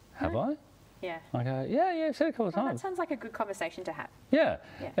 have I? Yeah. I go, yeah, I've said it a couple of times. That sounds like a good conversation to have. Yeah.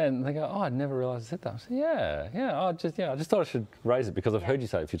 And they go, oh, I never realised I said that. I said, I just thought I should raise it because I've heard you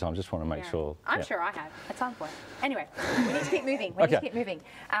say it a few times. Just want to make sure. I'm sure I have at some point. Anyway, we need to keep moving.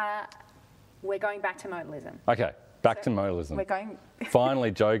 We're going back to modalism. Okay, back to modalism. We're going.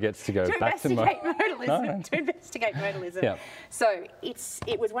 Finally, Joe gets to go back to modalism. To investigate modalism. Yeah. So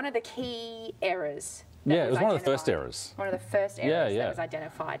it was one of the key errors. Yeah, it was one of the first errors. One of the first errors that was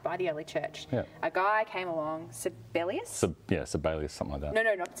identified by the early church. Yeah. A guy came along, Sibelius? Sibelius, something like that.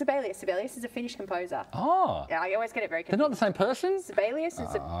 No, not Sibelius. Sibelius is a Finnish composer. Oh. Yeah, I always get it very confused. They're not the same person? Sibelius and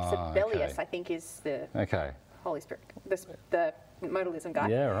Sibelius, I think, is the Holy Spirit, the modalism guy.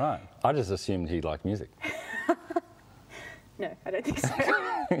 Yeah, right. I just assumed he liked music. No, I don't think so.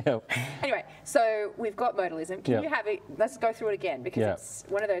 Anyway, so we've got modalism. Can you have it? Let's go through it again because it's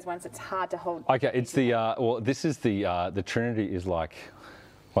one of those ones that's hard to hold. Okay, it's this is the Trinity is like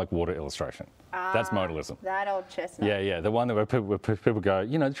water illustration. That's modalism. That old chestnut. Yeah, the one where people go,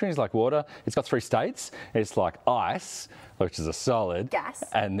 the Trinity's like water. It's got 3 states. It's like ice, which is a solid. Gas.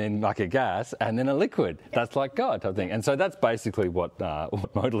 And then like a gas, and then a liquid. That's like God type thing. And so that's basically what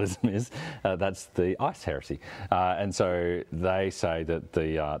modalism is. That's the ice heresy. And so they say that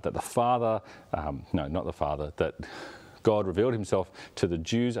the Father, not the Father, that God revealed himself to the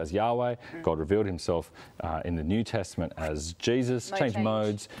Jews as Yahweh. God revealed himself in the New Testament as Jesus, changed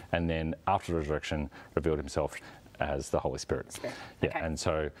modes, and then after the resurrection revealed himself as the Holy Spirit. And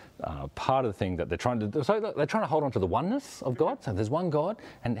so part of the thing that they're trying to do, they're trying to hold on to the oneness of God. So there's one God,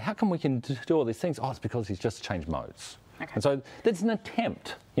 and how come we can do all these things? Oh, it's because he's just changed modes. And so there's an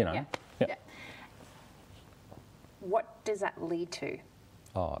attempt, Yeah. What does that lead to?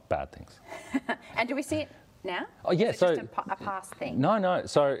 Oh, bad things. And do we see it now? Oh yeah, so just a past thing. No.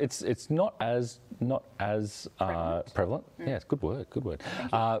 So it's not as prevalent. Yeah, it's good word.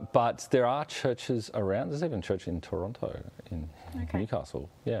 But there are churches around. There's even a church in Toronto, in Newcastle.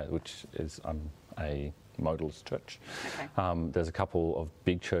 Yeah, which is a modalist church. There's a couple of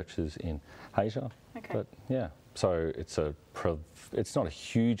big churches in Asia. But yeah, so it's not a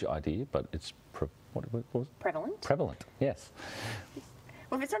huge idea, but it's what was it? Prevalent. Yes.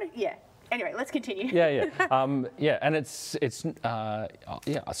 Well, if it's not Anyway, let's continue. And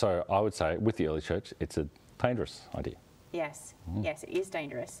so I would say with the early church, it's a dangerous idea. Yes, it is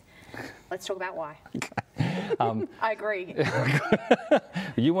dangerous. Let's talk about why. I agree.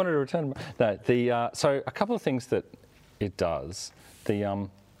 You wanted to return so a couple of things that it does.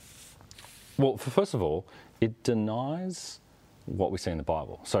 First of all, it denies what we see in the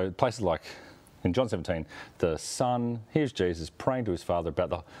Bible. So places like in John 17, the Son, here's Jesus praying to his Father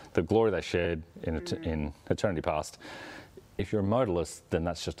about the glory they shared in eternity past. If you're a modalist, then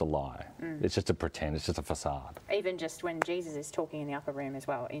that's just a lie. It's just a pretend. It's just a facade. Even just when Jesus is talking in the upper room as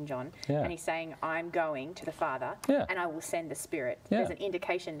well in John, and he's saying, I'm going to the Father, and I will send the Spirit. There's an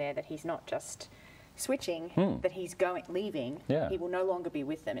indication there that he's not just switching, that he's leaving, he will no longer be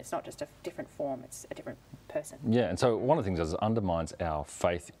with them. It's not just a different form, it's a different person. Yeah, and so one of the things is it undermines our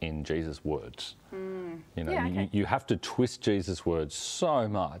faith in Jesus' words. You know, you have to twist Jesus' words so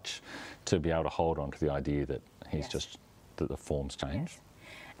much to be able to hold on to the idea that he's just, that the form's changed. Yes.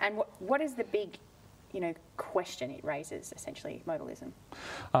 And what is the big, question it raises, essentially, modalism?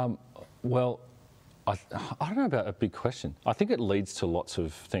 Well, I don't know about a big question. I think it leads to lots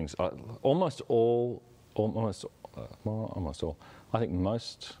of things. Almost all. I think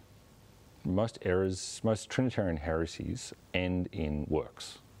most errors, most Trinitarian heresies end in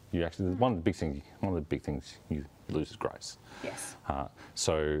works. You actually, one of the big things you lose is grace. Yes.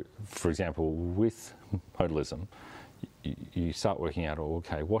 So, for example, with modalism, you start working out,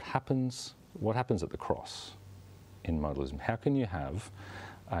 okay, what happens at the cross in modalism? How can you have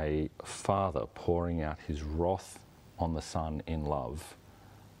a father pouring out his wrath on the son in love?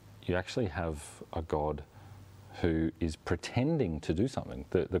 You actually have a God who is pretending to do something.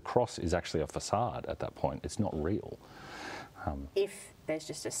 The cross is actually a facade at that point. It's not real. If there's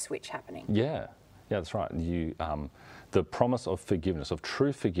just a switch happening. Yeah, that's right. The promise of forgiveness, of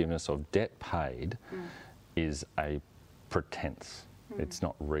true forgiveness, of debt paid, is a pretense. It's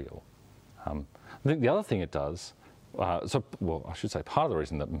not real. I think the other thing it does, I should say part of the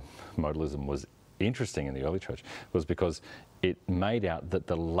reason that modalism was interesting in the early church was because it made out that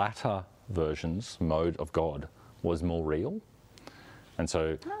the latter version's mode of God was more real. And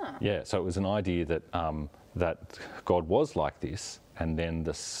so, so it was an idea that that God was like this, and then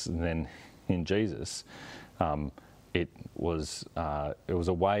in Jesus, it was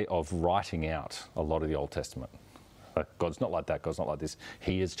a way of writing out a lot of the Old Testament. God's not like that, God's not like this.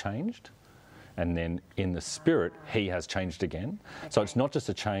 He has changed. And then in the Spirit, he has changed again. Okay. So it's not just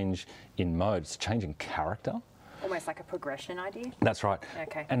a change in mode, it's a change in character. Almost like a progression idea? That's right.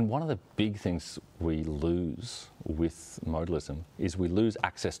 Okay. And one of the big things we lose with modalism is we lose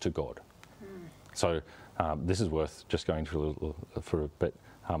access to God. So this is worth just going through a little for a bit.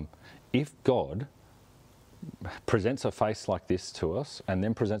 If God presents a face like this to us, and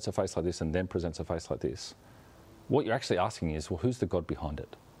then presents a face like this, and then presents a face like this, what you're actually asking is, well, who's the God behind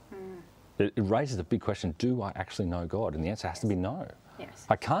it? It raises a big question, do I actually know God? And the answer has to be no. Yes.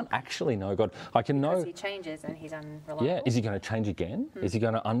 I can't actually know God. I can know... Because he changes and he's unreliable. Yeah, is he going to change again? Is he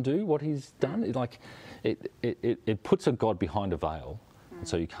going to undo what he's done? It puts a God behind a veil, and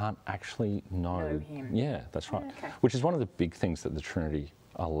so you can't actually know him. Yeah, that's right. Okay. Which is one of the big things that the Trinity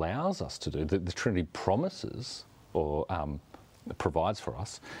allows us to do, that the Trinity promises or provides for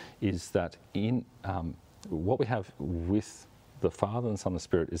us, is that in what we have with the Father and Son and the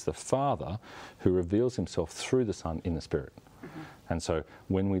Spirit is the Father who reveals himself through the Son in the Spirit. And so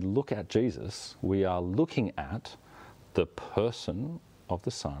when we look at Jesus, we are looking at the person of the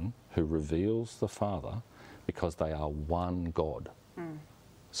Son who reveals the Father, because they are one God.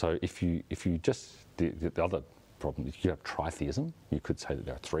 So if you just, the other problem is you have tritheism. You could say that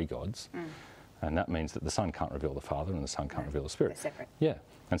there are three gods. And that means that the Son can't reveal the Father and the Son can't reveal the Spirit. They're separate. Yeah.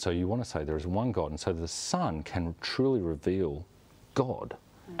 And so you want to say there is one God. And so the Son can truly reveal God.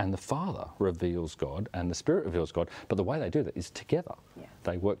 And the Father reveals God and the Spirit reveals God. But the way they do that is together. Yeah.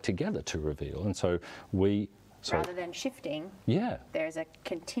 They work together to reveal. And so rather than shifting, there's a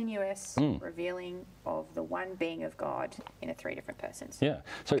continuous revealing of the one being of God in three different persons. Yeah.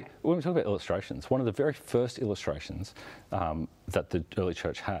 So when we talk about illustrations, one of the very first illustrations that the early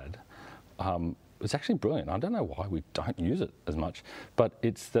church had was actually brilliant. I don't know why we don't use it as much, but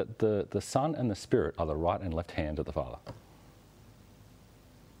it's that the Son and the Spirit are the right and left hand of the Father.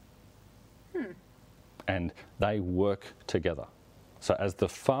 And they work together. So as the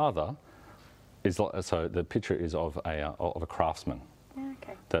Father is, so the picture is of a craftsman.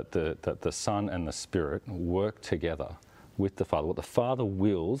 Okay. That the Son and the Spirit work together with the Father. What the Father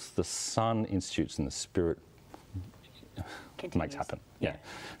wills, the Son institutes, and the Spirit makes happen. Yeah.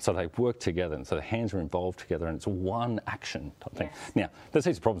 So they work together, and so the hands are involved together, and it's one action type thing. Now, there's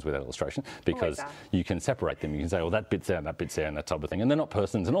these problems with that illustration, because you can separate them. You can say, well, that bit's there, and that bit's there, and that type of thing, and they're not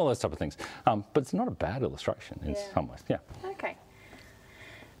persons, and all those type of things. But it's not a bad illustration in some ways. Yeah. Okay.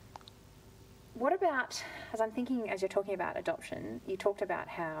 What about, as you're talking about adoption, you talked about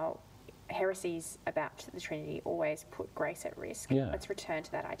how heresies about the Trinity always put grace at risk. Yeah. Let's return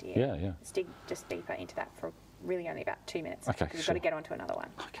to that idea. Yeah. Let's dig just deeper into that for really only about 2 minutes. Okay, because we've got to get on to another one.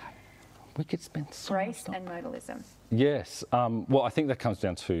 Okay. We could spend so Grace and modalism. Yes. Well, I think that comes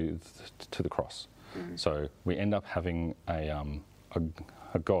down to the cross. So we end up having a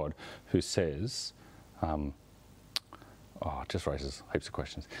God who says, it just raises heaps of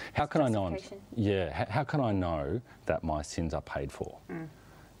questions. How can I know? How can I know that my sins are paid for?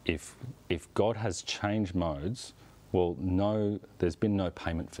 if God has changed modes, well, no, there's been no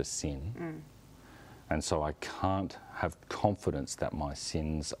payment for sin. And so I can't have confidence that my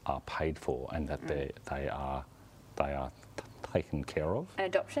sins are paid for and that they are taken care of. An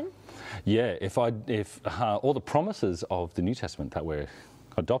adoption? Yeah, if all the promises of the New Testament that we're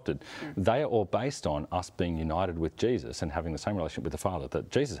adopted, they are all based on us being united with Jesus and having the same relationship with the Father that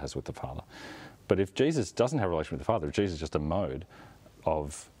Jesus has with the Father. But if Jesus doesn't have a relationship with the Father, if Jesus is just a mode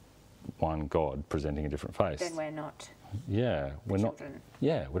of one God presenting a different face, Then we're not. Yeah, we're not. Children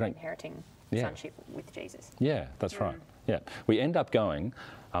Yeah, we don't. Inheriting Yeah. sonship with Jesus. Yeah, that's right. Yeah, we end up going,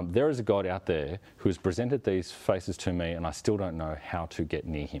 there is a God out there who has presented these faces to me, and I still don't know how to get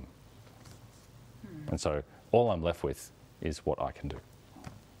near him. And so all I'm left with is what I can do.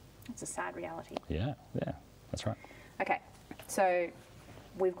 It's a sad reality. Yeah, that's right. Okay, so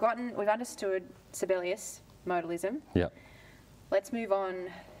we've understood Sibelius modalism. Yeah. Let's move on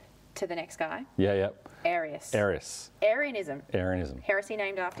to the next guy. Yeah. Arius. Arianism. Heresy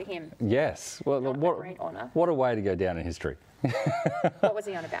named after him. Yes. Well, Not a great honour. What a way to go down in history. What was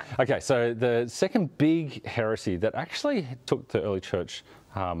he on about? Okay, so the second big heresy that actually took the early church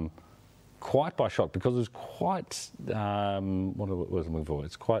quite by shock, because it was quite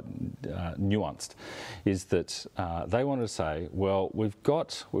it's quite nuanced, is that they wanted to say, well, we've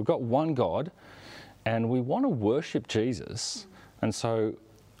got one God, and we want to worship Jesus, and so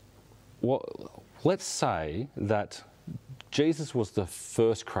let's say that Jesus was the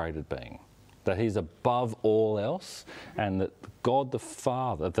first created being, that he's above all else, and that God the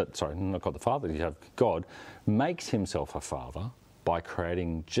Father, not God the Father, you have God, makes himself a father by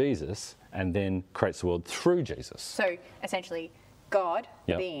creating Jesus and then creates the world through Jesus. So essentially, God,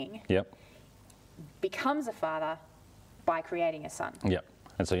 being, becomes a father by creating a son. Yep.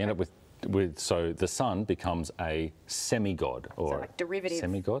 And so you end up so the Son becomes a semi-god, or like derivative.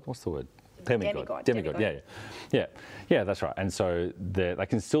 Semi-god? What's the word? Demigod. Yeah, that's right. And so they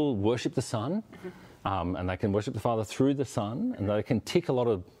can still worship the Son, and they can worship the Father through the Son, and they can tick a lot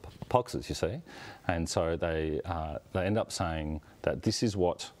of boxes, you see. And so they end up saying that this is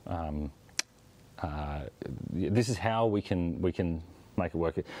what this is how we can make it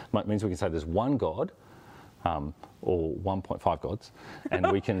work. It means we can say there's one God, or 1.5 gods,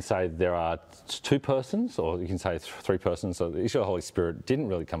 and we can say there are two persons, or you can say three persons. So the issue of the Holy Spirit didn't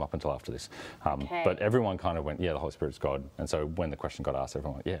really come up until after this, but everyone kind of went, yeah, the Holy Spirit's God. And so when the question got asked,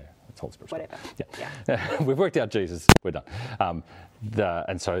 everyone went, yeah, it's Holy Spirit's Whatever. God. Yeah. We've worked out Jesus, we're done.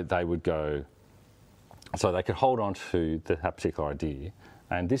 And so they would go, so they could hold on to that particular idea.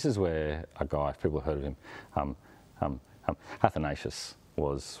 And this is where a guy, if people have heard of him, Athanasius,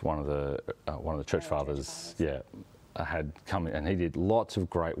 was one of the church fathers. Yeah, had come in, and he did lots of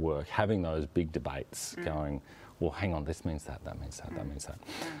great work, having those big debates, going, well, hang on, this means that means that, that means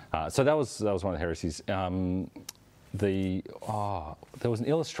that. So that was one of the heresies. There was an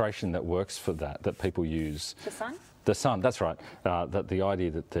illustration that works for that people use. The sun? The sun, that's right. That the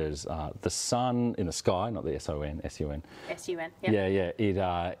idea that there's the sun in the sky, not the S-O-N, S-U-N. S-U-N, yeah.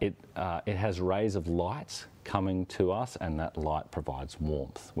 It has rays of light coming to us, and that light provides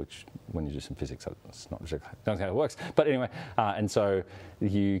warmth, which when you do some physics, it's not how it works. But anyway, and so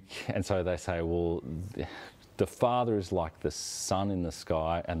they say, well, the Father is like the sun in the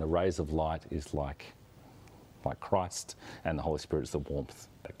sky, and the rays of light is like Christ, and the Holy Spirit is the warmth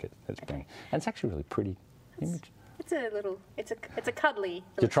that it's bringing. And it's actually a really pretty image. It's a cuddly.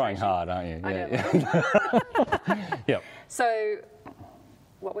 You're trying hard, aren't you? Yeah. Yep. So,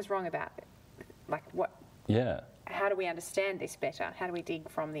 what was wrong about it? Like what? Yeah. How do we understand this better? How do we dig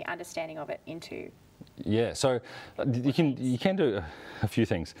from the understanding of it into? Yeah. So you can do a few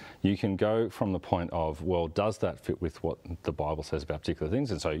things. You can go from the point of, well, does that fit with what the Bible says about particular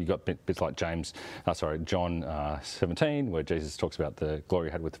things? And so you got bits like John 17, where Jesus talks about the glory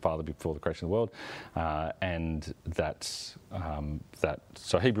he had with the Father before the creation of the world, and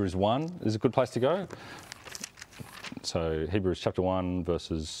so Hebrews 1 is a good place to go. So Hebrews chapter 1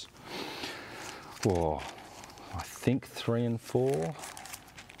 verses, I think 3 and 4.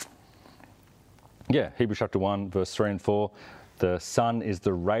 Yeah, Hebrews chapter 1, verse 3 and 4. The Son is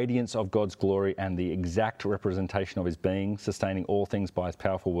the radiance of God's glory and the exact representation of his being, sustaining all things by his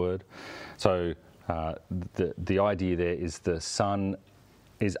powerful word. So the idea there is the Son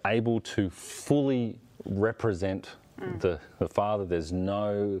is able to fully represent the Father. There's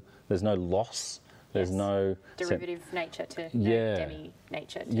no loss There's no derivative nature to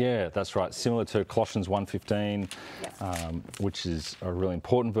demi-nature. Yeah, that's right. Similar to Colossians 1:15, which is a really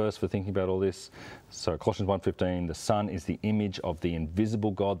important verse for thinking about all this. So Colossians 1:15, the Son is the image of the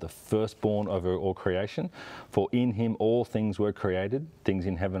invisible God, the firstborn over all creation. For in him all things were created, things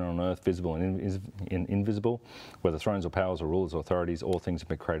in heaven and on earth, visible and invisible, whether thrones or powers or rulers or authorities, all things have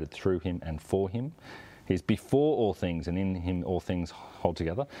been created through him and for him. He's before all things, and in him all things hold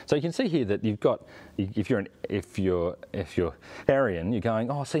together. So you can see here that you've got, if you're Arian, you're going,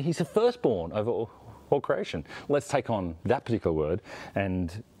 oh, see, he's the firstborn over all creation. Let's take on that particular word.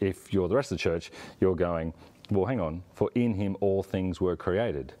 And if you're the rest of the church, you're going, well, hang on, for in him all things were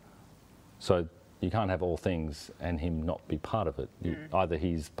created. So you can't have all things and him not be part of it. Either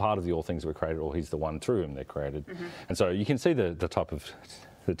he's part of the all things that were created, or he's the one through whom they're created. And so you can see the type of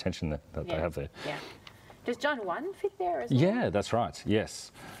the tension that they have there. Yeah. Does John 1 fit there as well? Yeah, that's right.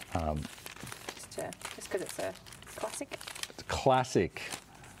 Yes. Just because it's a classic? It's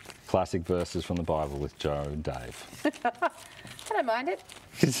classic verses from the Bible with Joe and Dave. I don't mind it.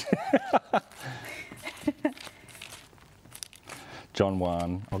 John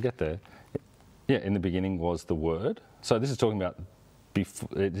 1, I'll get there. Yeah, in the beginning was the Word. So this is talking about,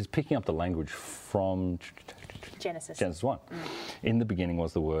 it's picking up the language from Genesis 1. In the beginning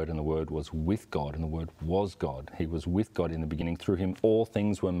was the Word, and the Word was with God, and the Word was God. He was with God in the beginning. Through him all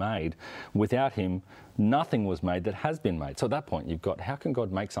things were made. Without him nothing was made that has been made. So at that point you've got, how can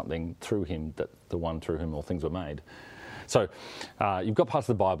God make something through him, that the one through whom all things were made? So you've got parts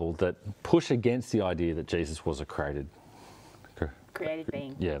of the Bible that push against the idea that Jesus was a created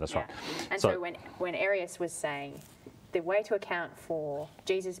being. Yeah, that's right. And so when Arius was saying the way to account for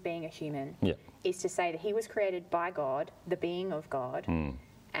Jesus being a human is to say that he was created by God, the being of God,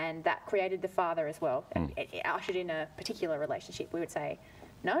 and that created the Father as well. It ushered in a particular relationship. We would say,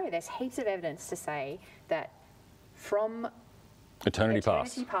 no, there's heaps of evidence to say that from eternity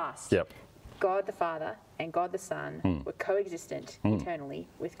past, God the Father and God the Son were coexistent eternally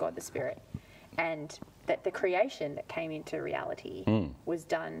with God the Spirit, and that the creation that came into reality was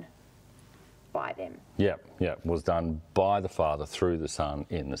done by them. Was done by the Father through the Son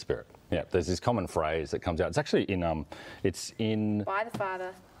in the Spirit. There's this common phrase that comes out. It's actually in by the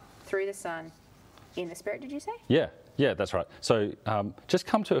Father through the Son in the Spirit. Did you say? Yeah, that's right. So just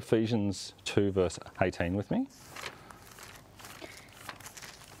come to Ephesians 2 verse 18 with me.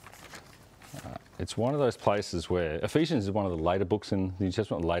 It's one of those places where Ephesians is one of the later books in the New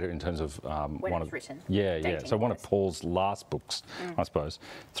Testament, later in terms of when it was written. So one of Paul's last books, I suppose.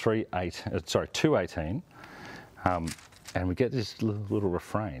 2:18, and we get this little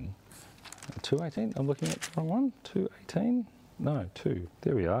refrain. 2:18. I'm looking at the wrong one. 2:18. No, 2.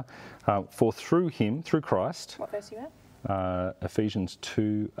 There we are. For through him, through Christ. What verse are you at? Ephesians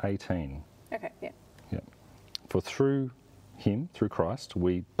 2:18. Okay. Yeah. For through him, through Christ,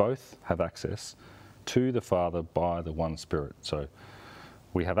 we both have access to the Father by the one Spirit. So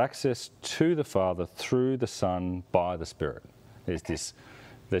we have access to the Father through the Son by the Spirit. There's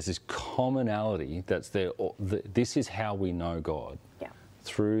this commonality that's there. This is how we know God.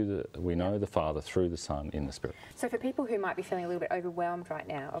 We know the Father through the Son in the Spirit. So for people who might be feeling a little bit overwhelmed right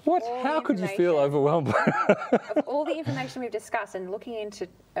now, how could you feel overwhelmed? Of all the information we've discussed and looking into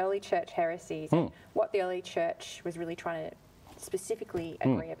early church heresies and what the early church was really trying to specifically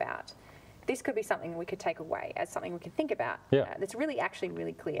agree about, this could be something we could take away as something we can think about. That's really actually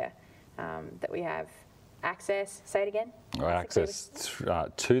really clear, that we have access. Say it again. Access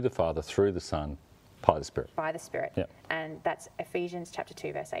to the Father through the Son by the Spirit. By the Spirit. And that's Ephesians chapter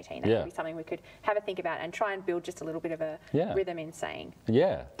 2 verse 18. That could be something we could have a think about and try and build just a little bit of a rhythm in saying.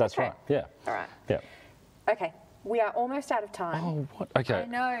 That's right. All right. Okay. We are almost out of time. Oh, what? Okay. I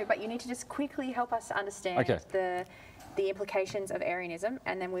know, but you need to just quickly help us understand the implications of Arianism,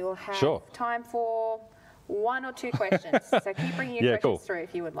 and then we will have time for 1 or 2 questions. So keep bringing your questions through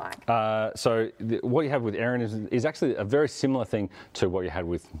if you would like. What you have with Arianism is actually a very similar thing to what you had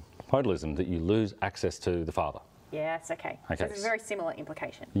with modalism, that you lose access to the Father. Yes, okay. So it's a very similar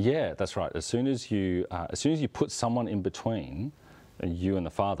implication. Yeah, that's right. As soon as you put someone in between you and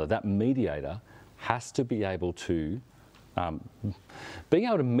the Father, that mediator has to be able to, being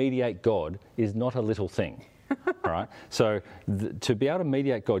able to mediate God is not a little thing. All right. So to be able to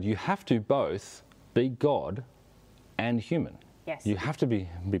mediate God, you have to both be God and human. Yes. You have to be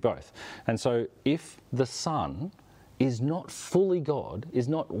both. And so if the Son is not fully God, is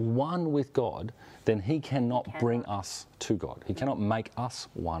not one with God, then he cannot bring us to God. He cannot make us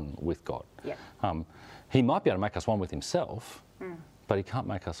one with God. He might be able to make us one with himself, but he can't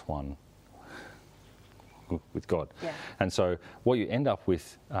make us one with God. Yeah. And so what you end up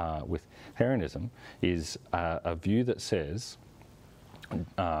with Arianism is a view that says,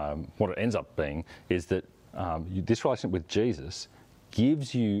 what it ends up being is that this relationship with Jesus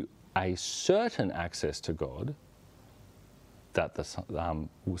gives you a certain access to God that the Son,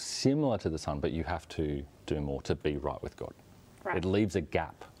 similar to the Son, but you have to do more to be right with God. Right. It leaves a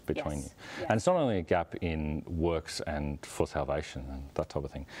gap between you. Yes. And it's not only a gap in works and for salvation and that type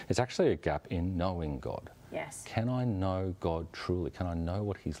of thing. It's actually a gap in knowing God. Yes. Can I know God truly? Can I know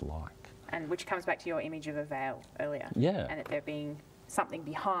what He's like? And which comes back to your image of a veil earlier. Yeah. And that there being something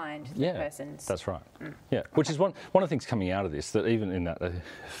behind the person's... That's right. Yeah, which is one of the things coming out of this, that even in that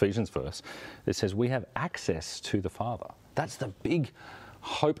Ephesians verse, it says we have access to the Father. That's the big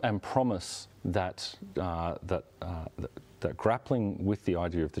hope and promise that that grappling with the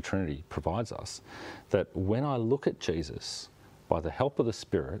idea of the Trinity provides us, that when I look at Jesus, by the help of the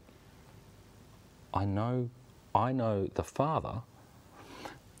Spirit, I know the Father,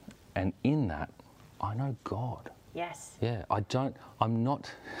 and in that, I know God. Yes. Yeah, I'm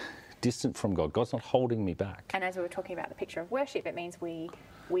not distant from God. God's not holding me back. And as we were talking about the picture of worship, it means we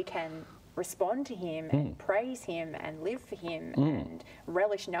can respond to Him and praise Him and live for Him and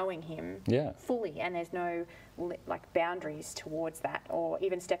relish knowing Him fully. And there's no boundaries towards that, or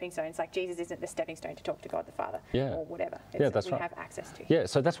even stepping stones. Like Jesus isn't the stepping stone to talk to God the Father or whatever. That's we right. have access to. Yeah,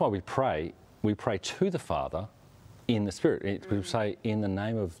 so that's why we pray. We pray to the Father in the Spirit. We say in the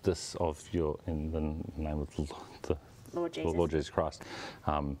name of in the name of the Lord Jesus Christ,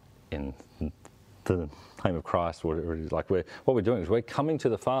 in the name of Christ, whatever it is. Like what we're doing is we're coming to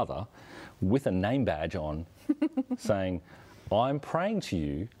the Father with a name badge on, saying, "I'm praying to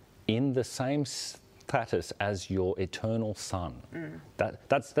you in the same status as your eternal Son."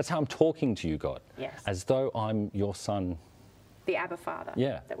 That's how I'm talking to you, God. Yes. As though I'm your Son. The Abba Father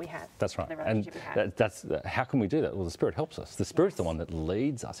that we have. That's right. The relationship and we have. how can we do that? Well, the Spirit helps us. The Spirit's the one that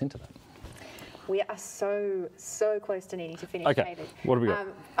leads us into that. We are so close to needing to finish, Okay, David. what have we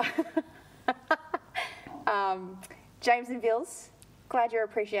got? James and Bills, glad you're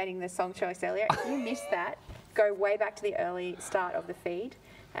appreciating the song choice earlier. If you missed that, go way back to the early start of the feed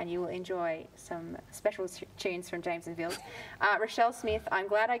and you will enjoy some special tunes from James and Bills. Rochelle Smith, I'm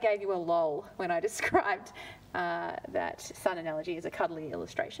glad I gave you a lol when I described that sun analogy as a cuddly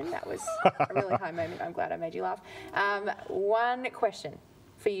illustration. That was a really high moment. I'm glad I made you laugh. One question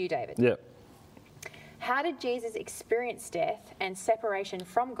for you, David. Yeah. How did Jesus experience death and separation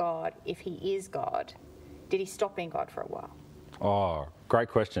from God if He is God? Did He stop being God for a while? Oh, great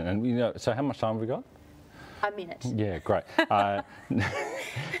question. And so how much time have we got? A minute. Yeah, great.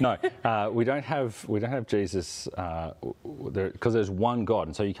 No, we don't have Jesus because there's one God,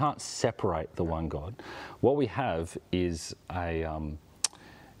 and so you can't separate the one God. What we have is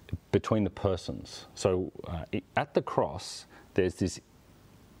between the persons. So at the cross, there's this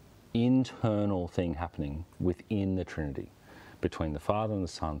internal thing happening within the Trinity, between the Father and the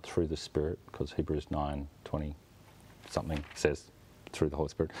Son through the Spirit, because Hebrews 9:20 something says through the Holy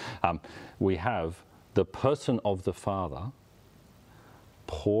Spirit. We have the person of the Father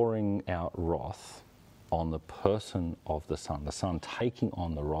pouring out wrath on the person of the Son taking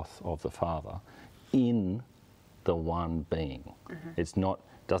on the wrath of the Father in the one being. It's not,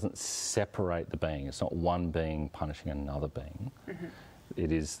 doesn't separate the being. It's not one being punishing another being.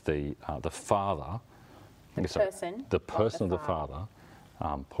 It is the Father, the person of the Father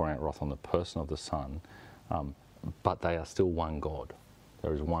pouring out wrath on the person of the Son, but they are still one God.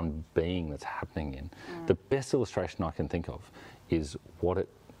 There is one being that's happening in. The best illustration I can think of is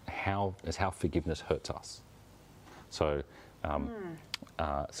how forgiveness hurts us. So,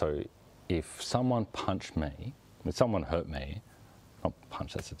 so if someone punched me, if someone hurt me, not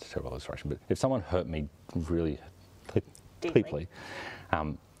punch, that's a terrible illustration, but if someone hurt me really deeply,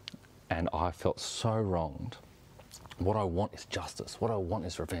 and I felt so wronged, what I want is justice. What I want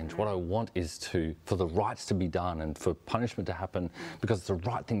is revenge. What I want is for the rights to be done and for punishment to happen because it's the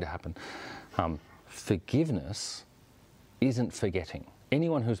right thing to happen. Forgiveness isn't forgetting.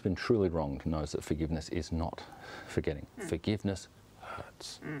 Anyone who's been truly wronged knows that forgiveness is not forgetting. Forgiveness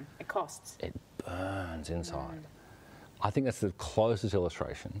hurts. It costs. It burns inside. I think that's the closest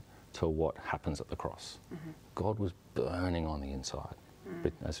illustration to what happens at the cross. God was burning on the inside.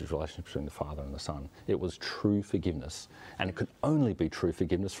 As his relationship between the Father and the Son. It was true forgiveness, and it could only be true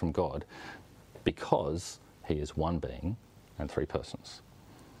forgiveness from God because He is one being and three persons.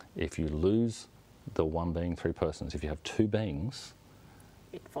 If you lose the one being, three persons, if you have two beings,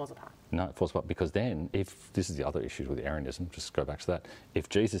 it falls apart. No, it falls apart because then, if this is the other issue with Arianism, just go back to that, if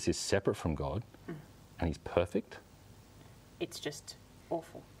Jesus is separate from God and He's perfect, it's just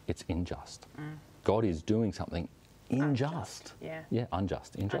awful. It's unjust. God is doing something unjust. Yeah,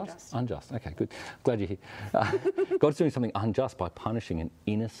 unjust. Unjust. Okay, good. Glad you're here. God's doing something unjust by punishing an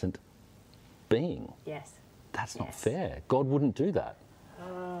innocent being. Yes. That's not fair. God wouldn't do that.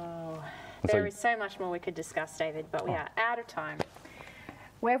 Oh, there is so much more we could discuss, David, but we are out of time.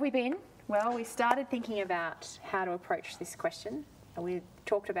 Where have we been? Well, we started thinking about how to approach this question. We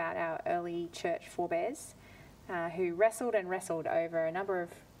talked about our early church forebears who wrestled and wrestled over a number of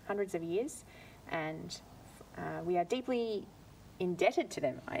hundreds of years, and we are deeply indebted to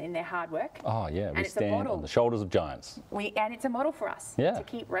them in their hard work. Oh, yeah, we stand on the shoulders of giants. And it's a model for us to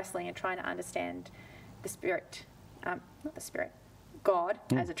keep wrestling and trying to understand the Spirit, not the Spirit, God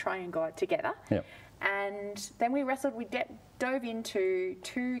as a triune God together. Yep. And then we wrestled, we dove into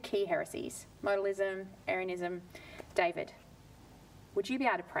two key heresies, modalism, Arianism. David, would you be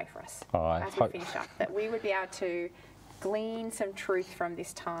able to pray for us as we finish up, that we would be able to glean some truth from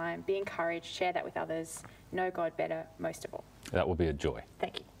this time, be encouraged, share that with others, know God better most of all? That will be a joy.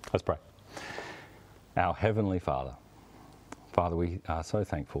 Thank you. Let's pray. Our Heavenly Father, Father, we are so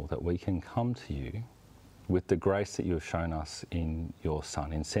thankful that we can come to you with the grace that you have shown us in your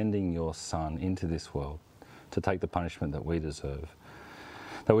Son, in sending your Son into this world to take the punishment that we deserve,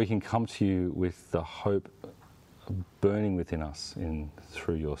 that we can come to you with the hope burning within us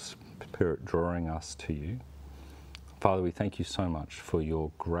through your Spirit drawing us to you. Father, we thank you so much for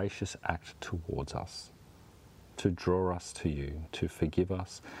your gracious act towards us, to draw us to you, to forgive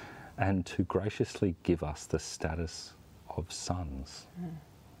us, and to graciously give us the status of sons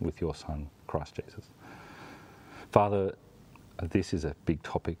with your Son, Christ Jesus. Father, this is a big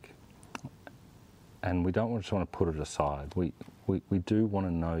topic, and we don't just want to put it aside. We do want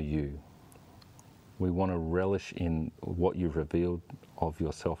to know you. We want to relish in what you've revealed of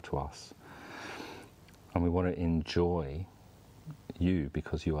yourself to us. And we want to enjoy you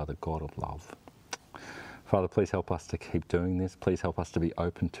because you are the God of love. Father, please help us to keep doing this. Please help us to be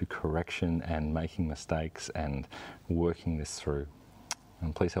open to correction and making mistakes and working this through.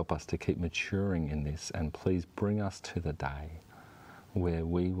 And please help us to keep maturing in this, and please bring us to the day where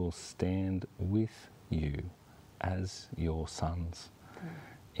we will stand with you as your sons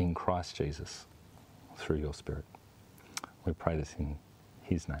in Christ Jesus through your Spirit. We pray this in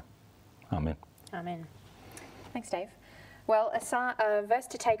his name. Amen. Amen. Thanks, Dave. Well, a verse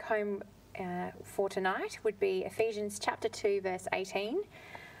to take home for tonight would be Ephesians chapter 2, verse 18.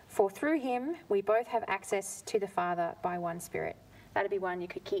 For through him we both have access to the Father by one Spirit. That'd be one you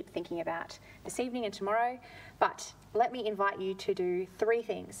could keep thinking about this evening and tomorrow. But let me invite you to do three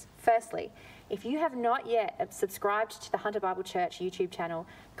things. Firstly, if you have not yet subscribed to the Hunter Bible Church YouTube channel,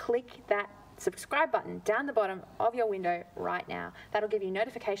 click that subscribe button down the bottom of your window right now. That'll give you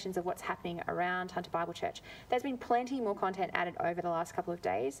notifications of what's happening around Hunter Bible Church. There's been plenty more content added over the last couple of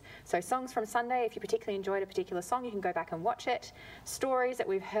days. So songs from Sunday, if you particularly enjoyed a particular song, you can go back and watch it. Stories that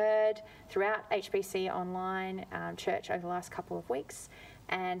we've heard throughout HBC online church over the last couple of weeks,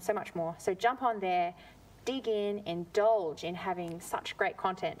 and so much more. So jump on there, dig in, indulge in having such great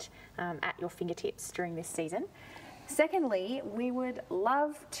content at your fingertips during this season. Secondly, we would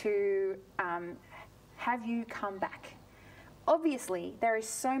love to have you come back. Obviously, there is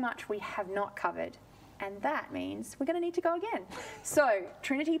so much we have not covered, and that means we're going to need to go again. So,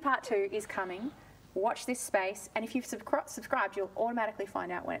 Trinity Part 2 is coming. Watch this space, and if you've subscribed, you'll automatically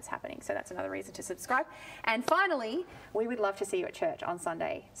find out when it's happening. So that's another reason to subscribe. And finally, we would love to see you at church on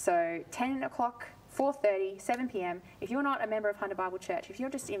Sunday. So 10 o'clock, 4:30, 7 p.m. If you're not a member of Hunter Bible Church, if you're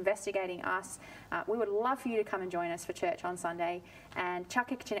just investigating us, we would love for you to come and join us for church on Sunday, and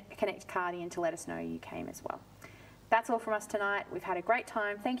chuck a Connect card in to let us know you came as well. That's all from us tonight. We've had a great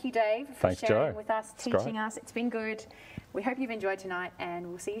time. Thank you, Dave, for sharing with us, teaching us. It's been good. We hope you've enjoyed tonight, and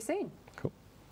we'll see you soon. Cool.